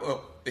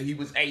cop. He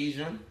was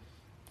Asian.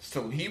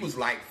 So he was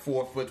like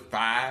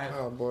 4'5".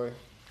 Oh boy!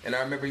 And I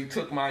remember he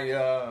took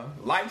my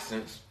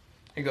license.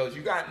 He goes,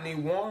 "You got any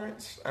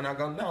warrants?" And I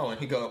go, "No." And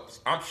he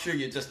goes, "I'm sure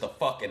you're just a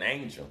fucking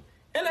angel."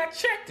 And I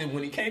checked him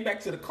when he came back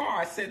to the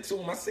car. I said to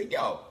him, "I said,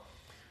 yo,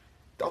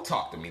 don't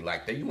talk to me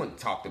like that. You wouldn't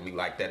talk to me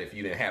like that if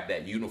you didn't have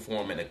that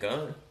uniform and a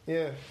gun.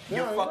 Yeah,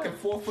 you're fucking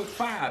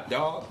 4'5",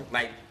 dog.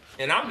 Like,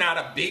 and I'm not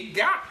a big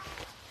guy."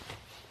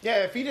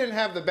 Yeah, if he didn't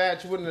have the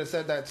badge, he wouldn't have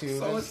said that to you.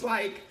 So it's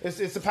like...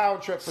 It's a power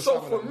trip for some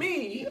of them. So for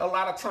me, a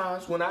lot of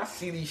times when I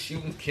see these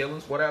shootings,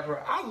 killings,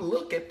 whatever, I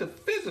look at the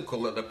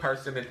physical of the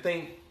person and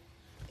think,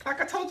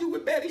 like I told you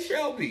with Betty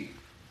Shelby,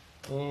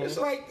 it's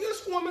like,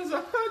 this woman's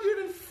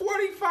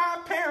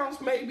 145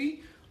 pounds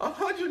maybe,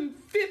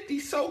 150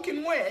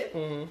 soaking wet.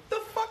 The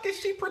fuck is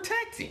she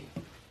protecting?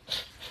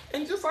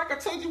 And just like I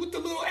told you with the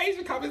little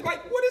Asian cop, it's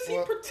like, what is he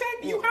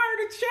protecting? You hired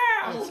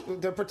a child.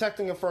 They're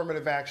protecting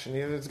affirmative action.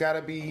 It's got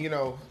to be,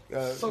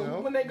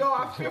 when they go,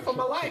 I fear for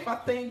my life, I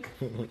think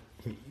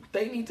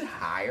they need to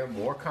hire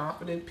more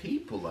confident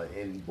people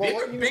and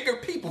bigger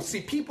people.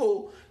 See,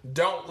 people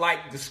don't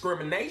like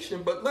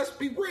discrimination, but let's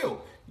be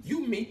real.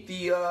 You meet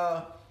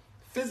the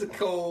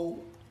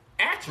physical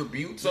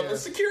attributes of a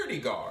security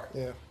guard.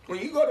 Yeah. When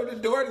you go to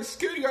the door of the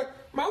security guard,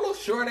 my little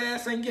short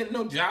ass ain't getting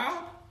no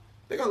job.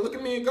 They're going to look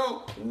at me and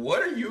go,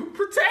 what are you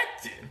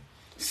protecting?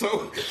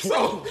 So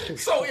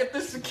if the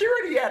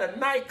security at a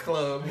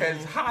nightclub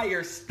has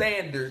higher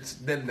standards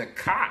than the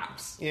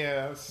cops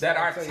that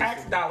our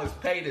tax dollars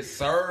pay to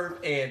serve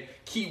and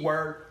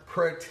keyword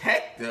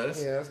protect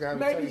us,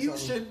 maybe you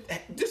should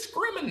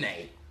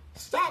discriminate.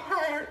 Stop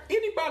hiring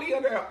anybody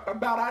under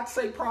about, I'd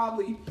say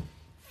probably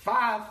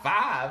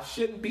 5'5"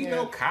 shouldn't be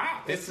no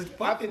cop. It's a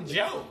fucking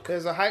joke.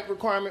 There's a height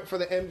requirement for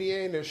the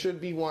NBA and there should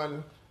be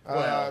one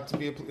To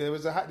be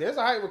there's a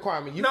height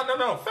requirement.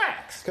 No,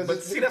 facts.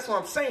 But see, that's what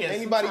I'm saying.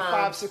 Anybody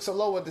 5'6" or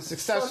lower, the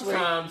success rate.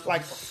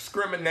 Sometimes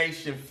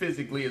discrimination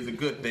physically is a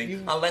good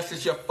thing, unless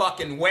it's your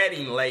fucking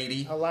wedding,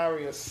 lady.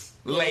 Hilarious.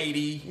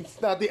 Lady. It's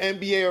not the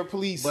NBA or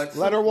police. But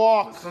let her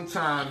walk.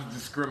 Sometimes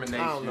discrimination,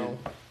 I don't know.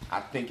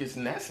 I think it's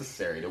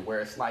necessary to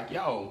where it's like,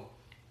 yo,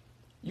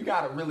 you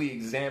got to really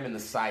examine the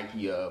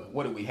psyche of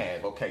what do we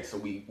have? Okay, so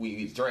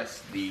we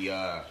addressed the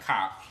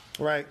cop.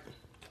 Right.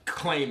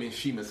 Claiming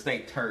she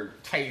mistaked her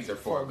taser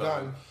for a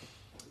gun.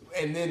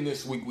 And then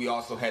this week we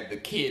also had the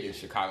kid in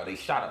Chicago. They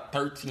shot a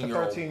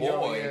 13-year-old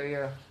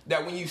boy.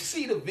 That when you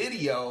see the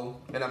video,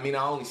 and I mean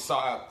I only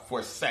saw it for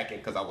a second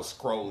because I was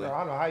scrolling. No, I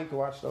don't know how you can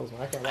watch those.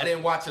 I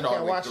didn't watch it all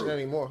the way through. I can't watch it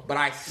anymore. But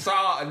I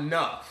saw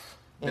enough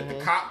that the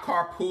cop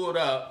car pulled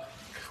up.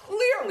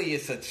 Clearly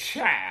it's a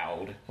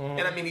child.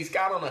 And I mean he's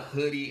got on a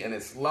hoodie and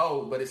it's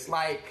low, but it's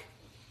like,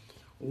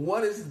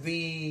 what is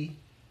the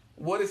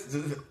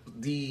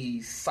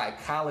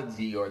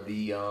psychology or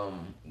the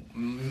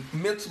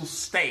mental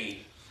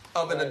state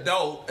of an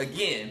adult,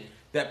 again,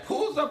 that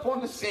pulls up on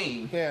the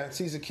scene? Yeah,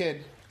 sees a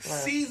kid.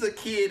 Sees a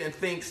kid and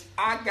thinks,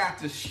 I got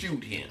to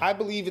shoot him. I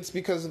believe it's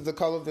because of the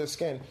color of their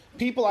skin.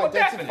 People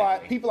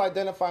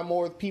identify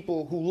more with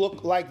people who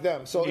look like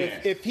them. So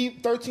if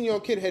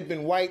 13-year-old kid had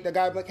been white, the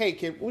guy would be like, hey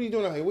kid, what are you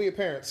doing out here? Where are your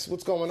parents?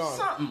 What's going on?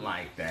 Something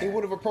like that. He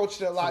would have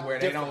approached it a lot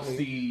differently. They don't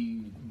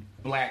see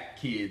black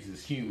kids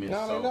as humans.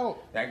 No, they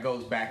don't. That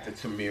goes back to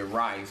Tamir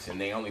Rice,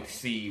 and they only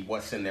see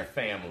what's in their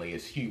family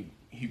as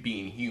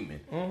being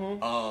human.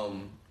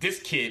 This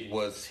kid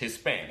was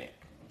Hispanic,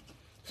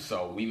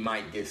 so we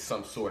might get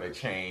some sort of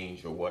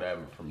change or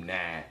whatever from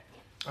that.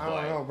 I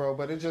don't know, bro,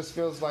 but it just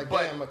feels like,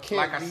 damn, a kid.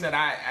 Like I said,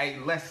 I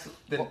less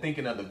than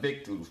thinking of the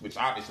victims, which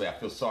obviously I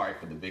feel sorry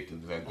for the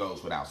victims. That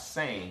goes without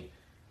saying.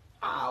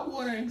 I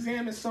want to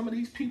examine some of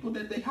these people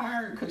that they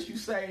hired, because you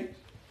say,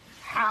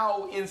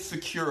 how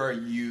insecure are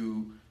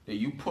you that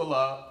you pull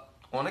up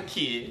on a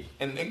kid,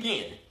 and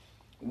again,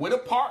 with a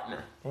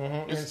partner.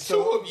 There's two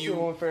of you,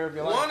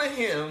 one of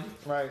him.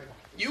 Right.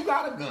 You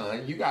got a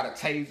gun, you got a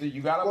taser,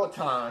 you got a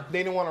baton.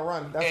 They didn't want to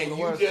run. That's and what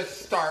it was. You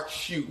just start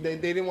shooting. They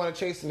didn't want to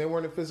chase him. They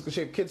weren't in physical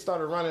shape. Kids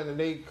started running and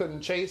they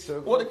couldn't chase her.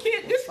 Well, this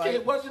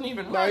kid wasn't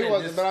even running. No, he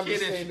wasn't. But I'm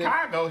just saying, in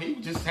Chicago, he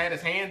just had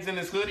his hands in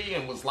his hoodie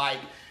and was like,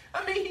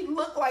 I mean, he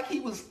looked like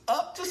he was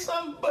up to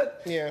something,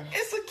 but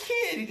it's a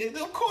kid.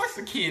 Of course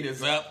a kid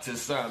is up to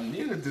something.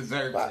 You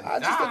deserve to die.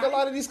 I just think a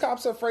lot of these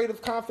cops are afraid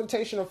of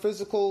confrontation or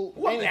physical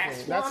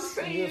anything. That's what I'm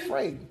saying. You're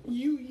afraid.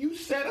 You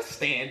set a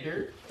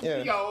standard.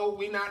 Yeah. Yo,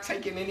 we're not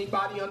taking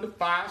anybody under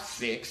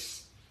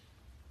 5'6".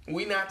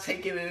 We're not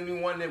taking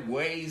anyone that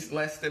weighs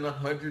less than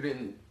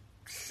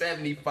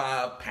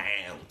 175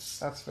 pounds.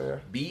 That's fair.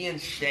 Be in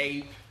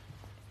shape.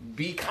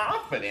 Be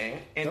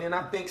confident, and then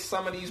I think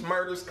some of these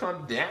murders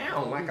come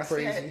down. Like I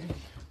said,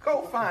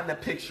 go find a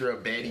picture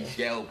of Betty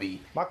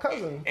Shelby, my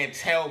cousin, and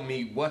tell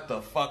me what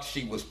the fuck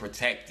she was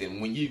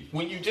protecting when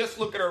you just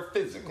look at her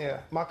physical.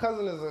 Yeah, my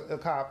cousin is a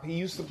cop. He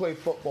used to play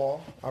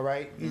football. All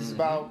right, he's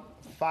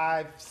about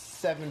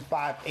 5'7",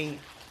 5'8",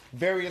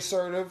 very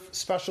assertive.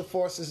 Special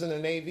forces in the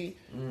Navy.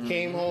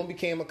 Came home,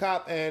 became a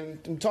cop, and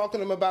I'm talking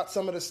to him about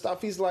some of the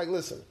stuff. He's like,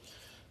 listen,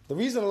 the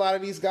reason a lot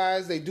of these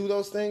guys they do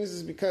those things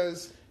is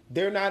because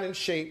they're not in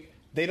shape.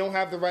 They don't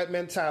have the right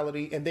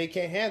mentality, and they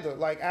can't handle it.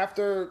 Like,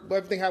 after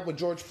everything happened with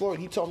George Floyd,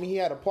 he told me he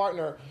had a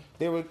partner.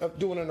 They were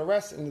doing an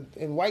arrest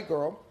in white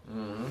girl.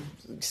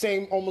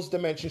 Same almost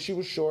dimension. She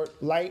was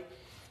short, light.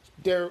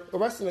 They're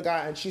arresting the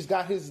guy, and she's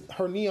got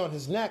her knee on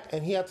his neck,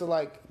 and he had to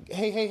like,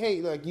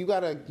 hey, like you're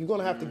gonna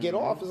have to get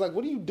off. It's like,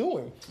 what are you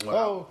doing? Wow.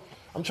 Oh,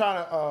 I'm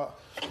trying to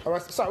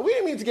arrest. Sorry, we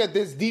didn't mean to get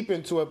this deep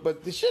into it,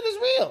 but the shit is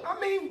real. I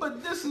mean,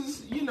 but this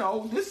is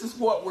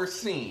what we're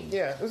seeing.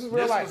 Yeah, this is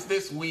real life. This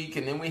was this week,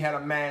 and then we had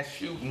a mass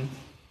shooting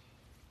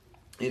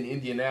in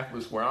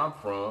Indianapolis, where I'm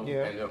from,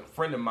 and a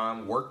friend of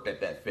mine worked at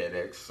that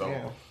FedEx,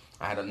 so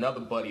I had another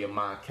buddy of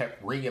mine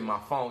kept ringing my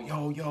phone.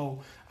 Yo,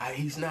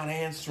 he's not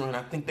answering.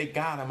 I think they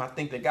got him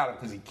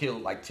because he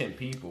killed like 10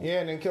 people.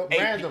 Yeah, and then killed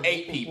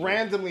eight people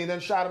randomly, and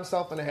then shot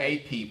himself in the head.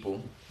 8 people.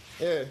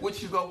 Yeah.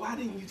 Which you go, why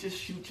didn't you just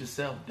shoot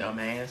yourself,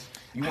 dumbass?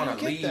 You want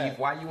to leave? That.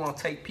 Why you want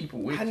to take people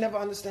with you? I never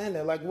understand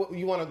that. Like, what,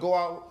 you want to go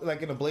out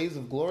like in a blaze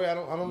of glory? I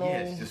don't know.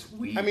 Yeah, it's just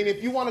weird. I mean,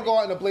 if you want to go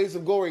out in a blaze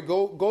of glory,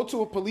 go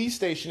to a police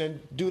station and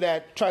do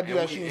that. Try to do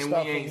that shooting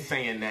stuff. We ain't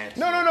saying that.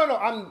 No.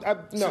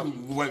 No.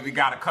 We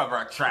got to cover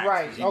our tracks.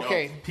 Right.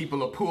 Okay. People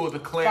will pull the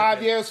clip.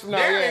 5 years from now,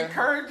 they're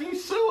encouraging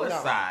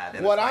suicide.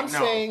 No. What I'm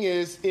saying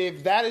is,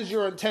 if that is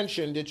your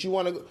intention, that you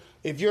want to.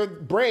 If you're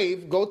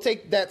brave, go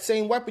take that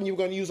same weapon you were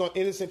going to use on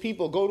innocent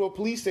people. Go to a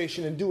police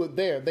station and do it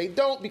there. They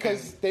don't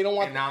because they don't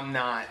want. And I'm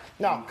not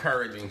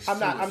encouraging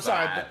suicide. I'm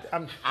sorry.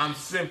 I'm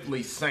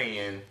simply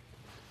saying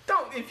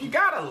if you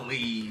gotta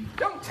leave,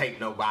 don't take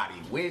nobody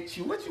with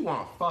you. What you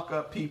want to fuck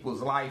up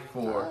people's life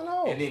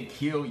for and then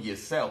kill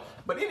yourself?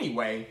 But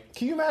anyway.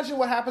 Can you imagine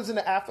what happens in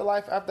the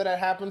afterlife after that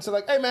happens? So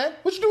like, hey man,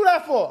 what you do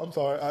that for? I'm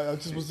sorry, I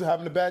just was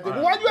having a bad day.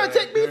 But why you gotta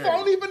take me for? I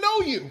don't even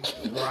know you.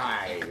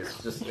 Right.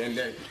 It's just, and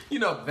then, you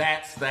know,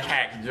 that's the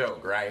hack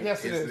joke, right?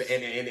 Yes, it is.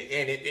 And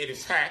it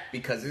is hack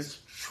because it's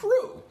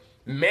true.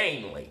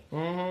 Mainly,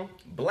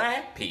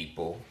 black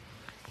people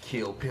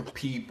kill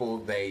people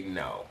they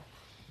know.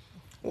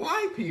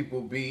 White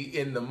people be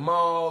in the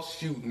mall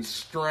shooting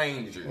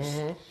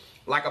strangers.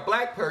 Like a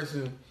black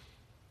person,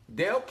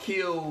 they'll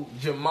kill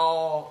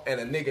Jamal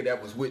and a nigga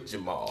that was with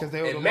Jamal.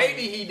 And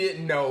maybe he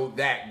didn't know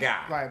that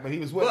guy. Right, but he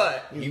was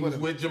with he was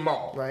with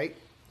Jamal. Right.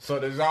 So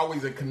there's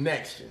always a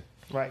connection.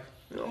 Right.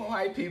 You know,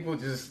 white people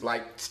just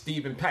like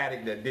Stephen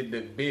Paddock that did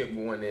the big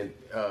one in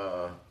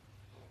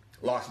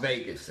Las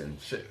Vegas, and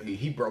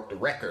he broke the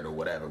record or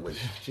whatever. Which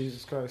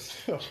Jesus Christ.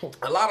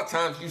 A lot of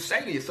times you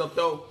say to yourself,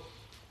 though,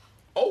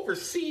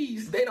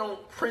 overseas, they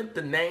don't print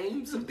the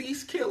names of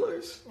these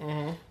killers.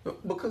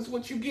 Because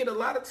what you get a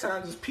lot of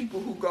times is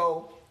people who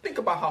go, think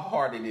about how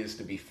hard it is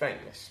to be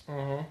famous.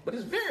 But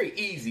it's very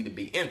easy to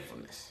be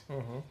infamous.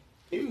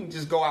 You can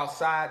just go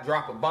outside,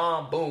 drop a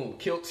bomb, boom,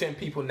 kill 10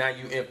 people, now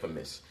you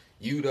infamous.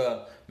 You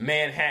the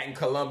Manhattan,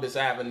 Columbus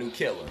Avenue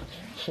killer.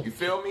 You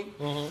feel me?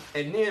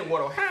 And then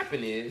what'll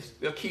happen is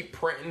they'll keep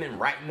printing and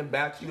writing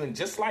about you. And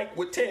just like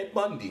with Ted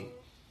Bundy,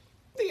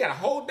 they got a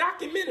whole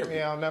documentary.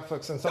 Yeah, on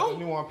Netflix and something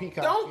new on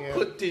Peacock. Don't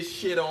put this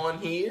shit on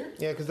here.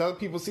 Yeah, because other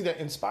people see that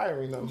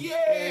inspiring them. Yeah,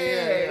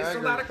 it's a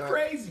lot of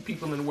crazy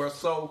people in the world.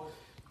 So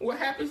what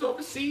happens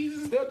overseas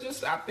is they'll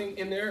just, I think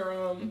in their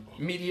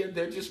media,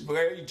 they're just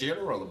very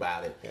general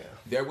about it. Yeah.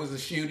 There was a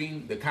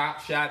shooting. The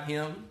cop shot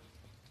him.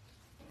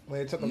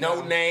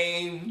 No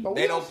name.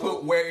 They don't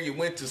put where you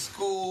went to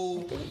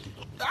school.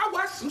 I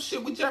watched some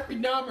shit with Jeffrey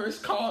Dahmer. It's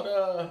called,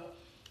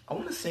 I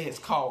want to say it's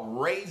called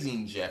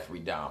Raising Jeffrey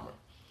Dahmer.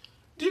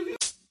 Do you...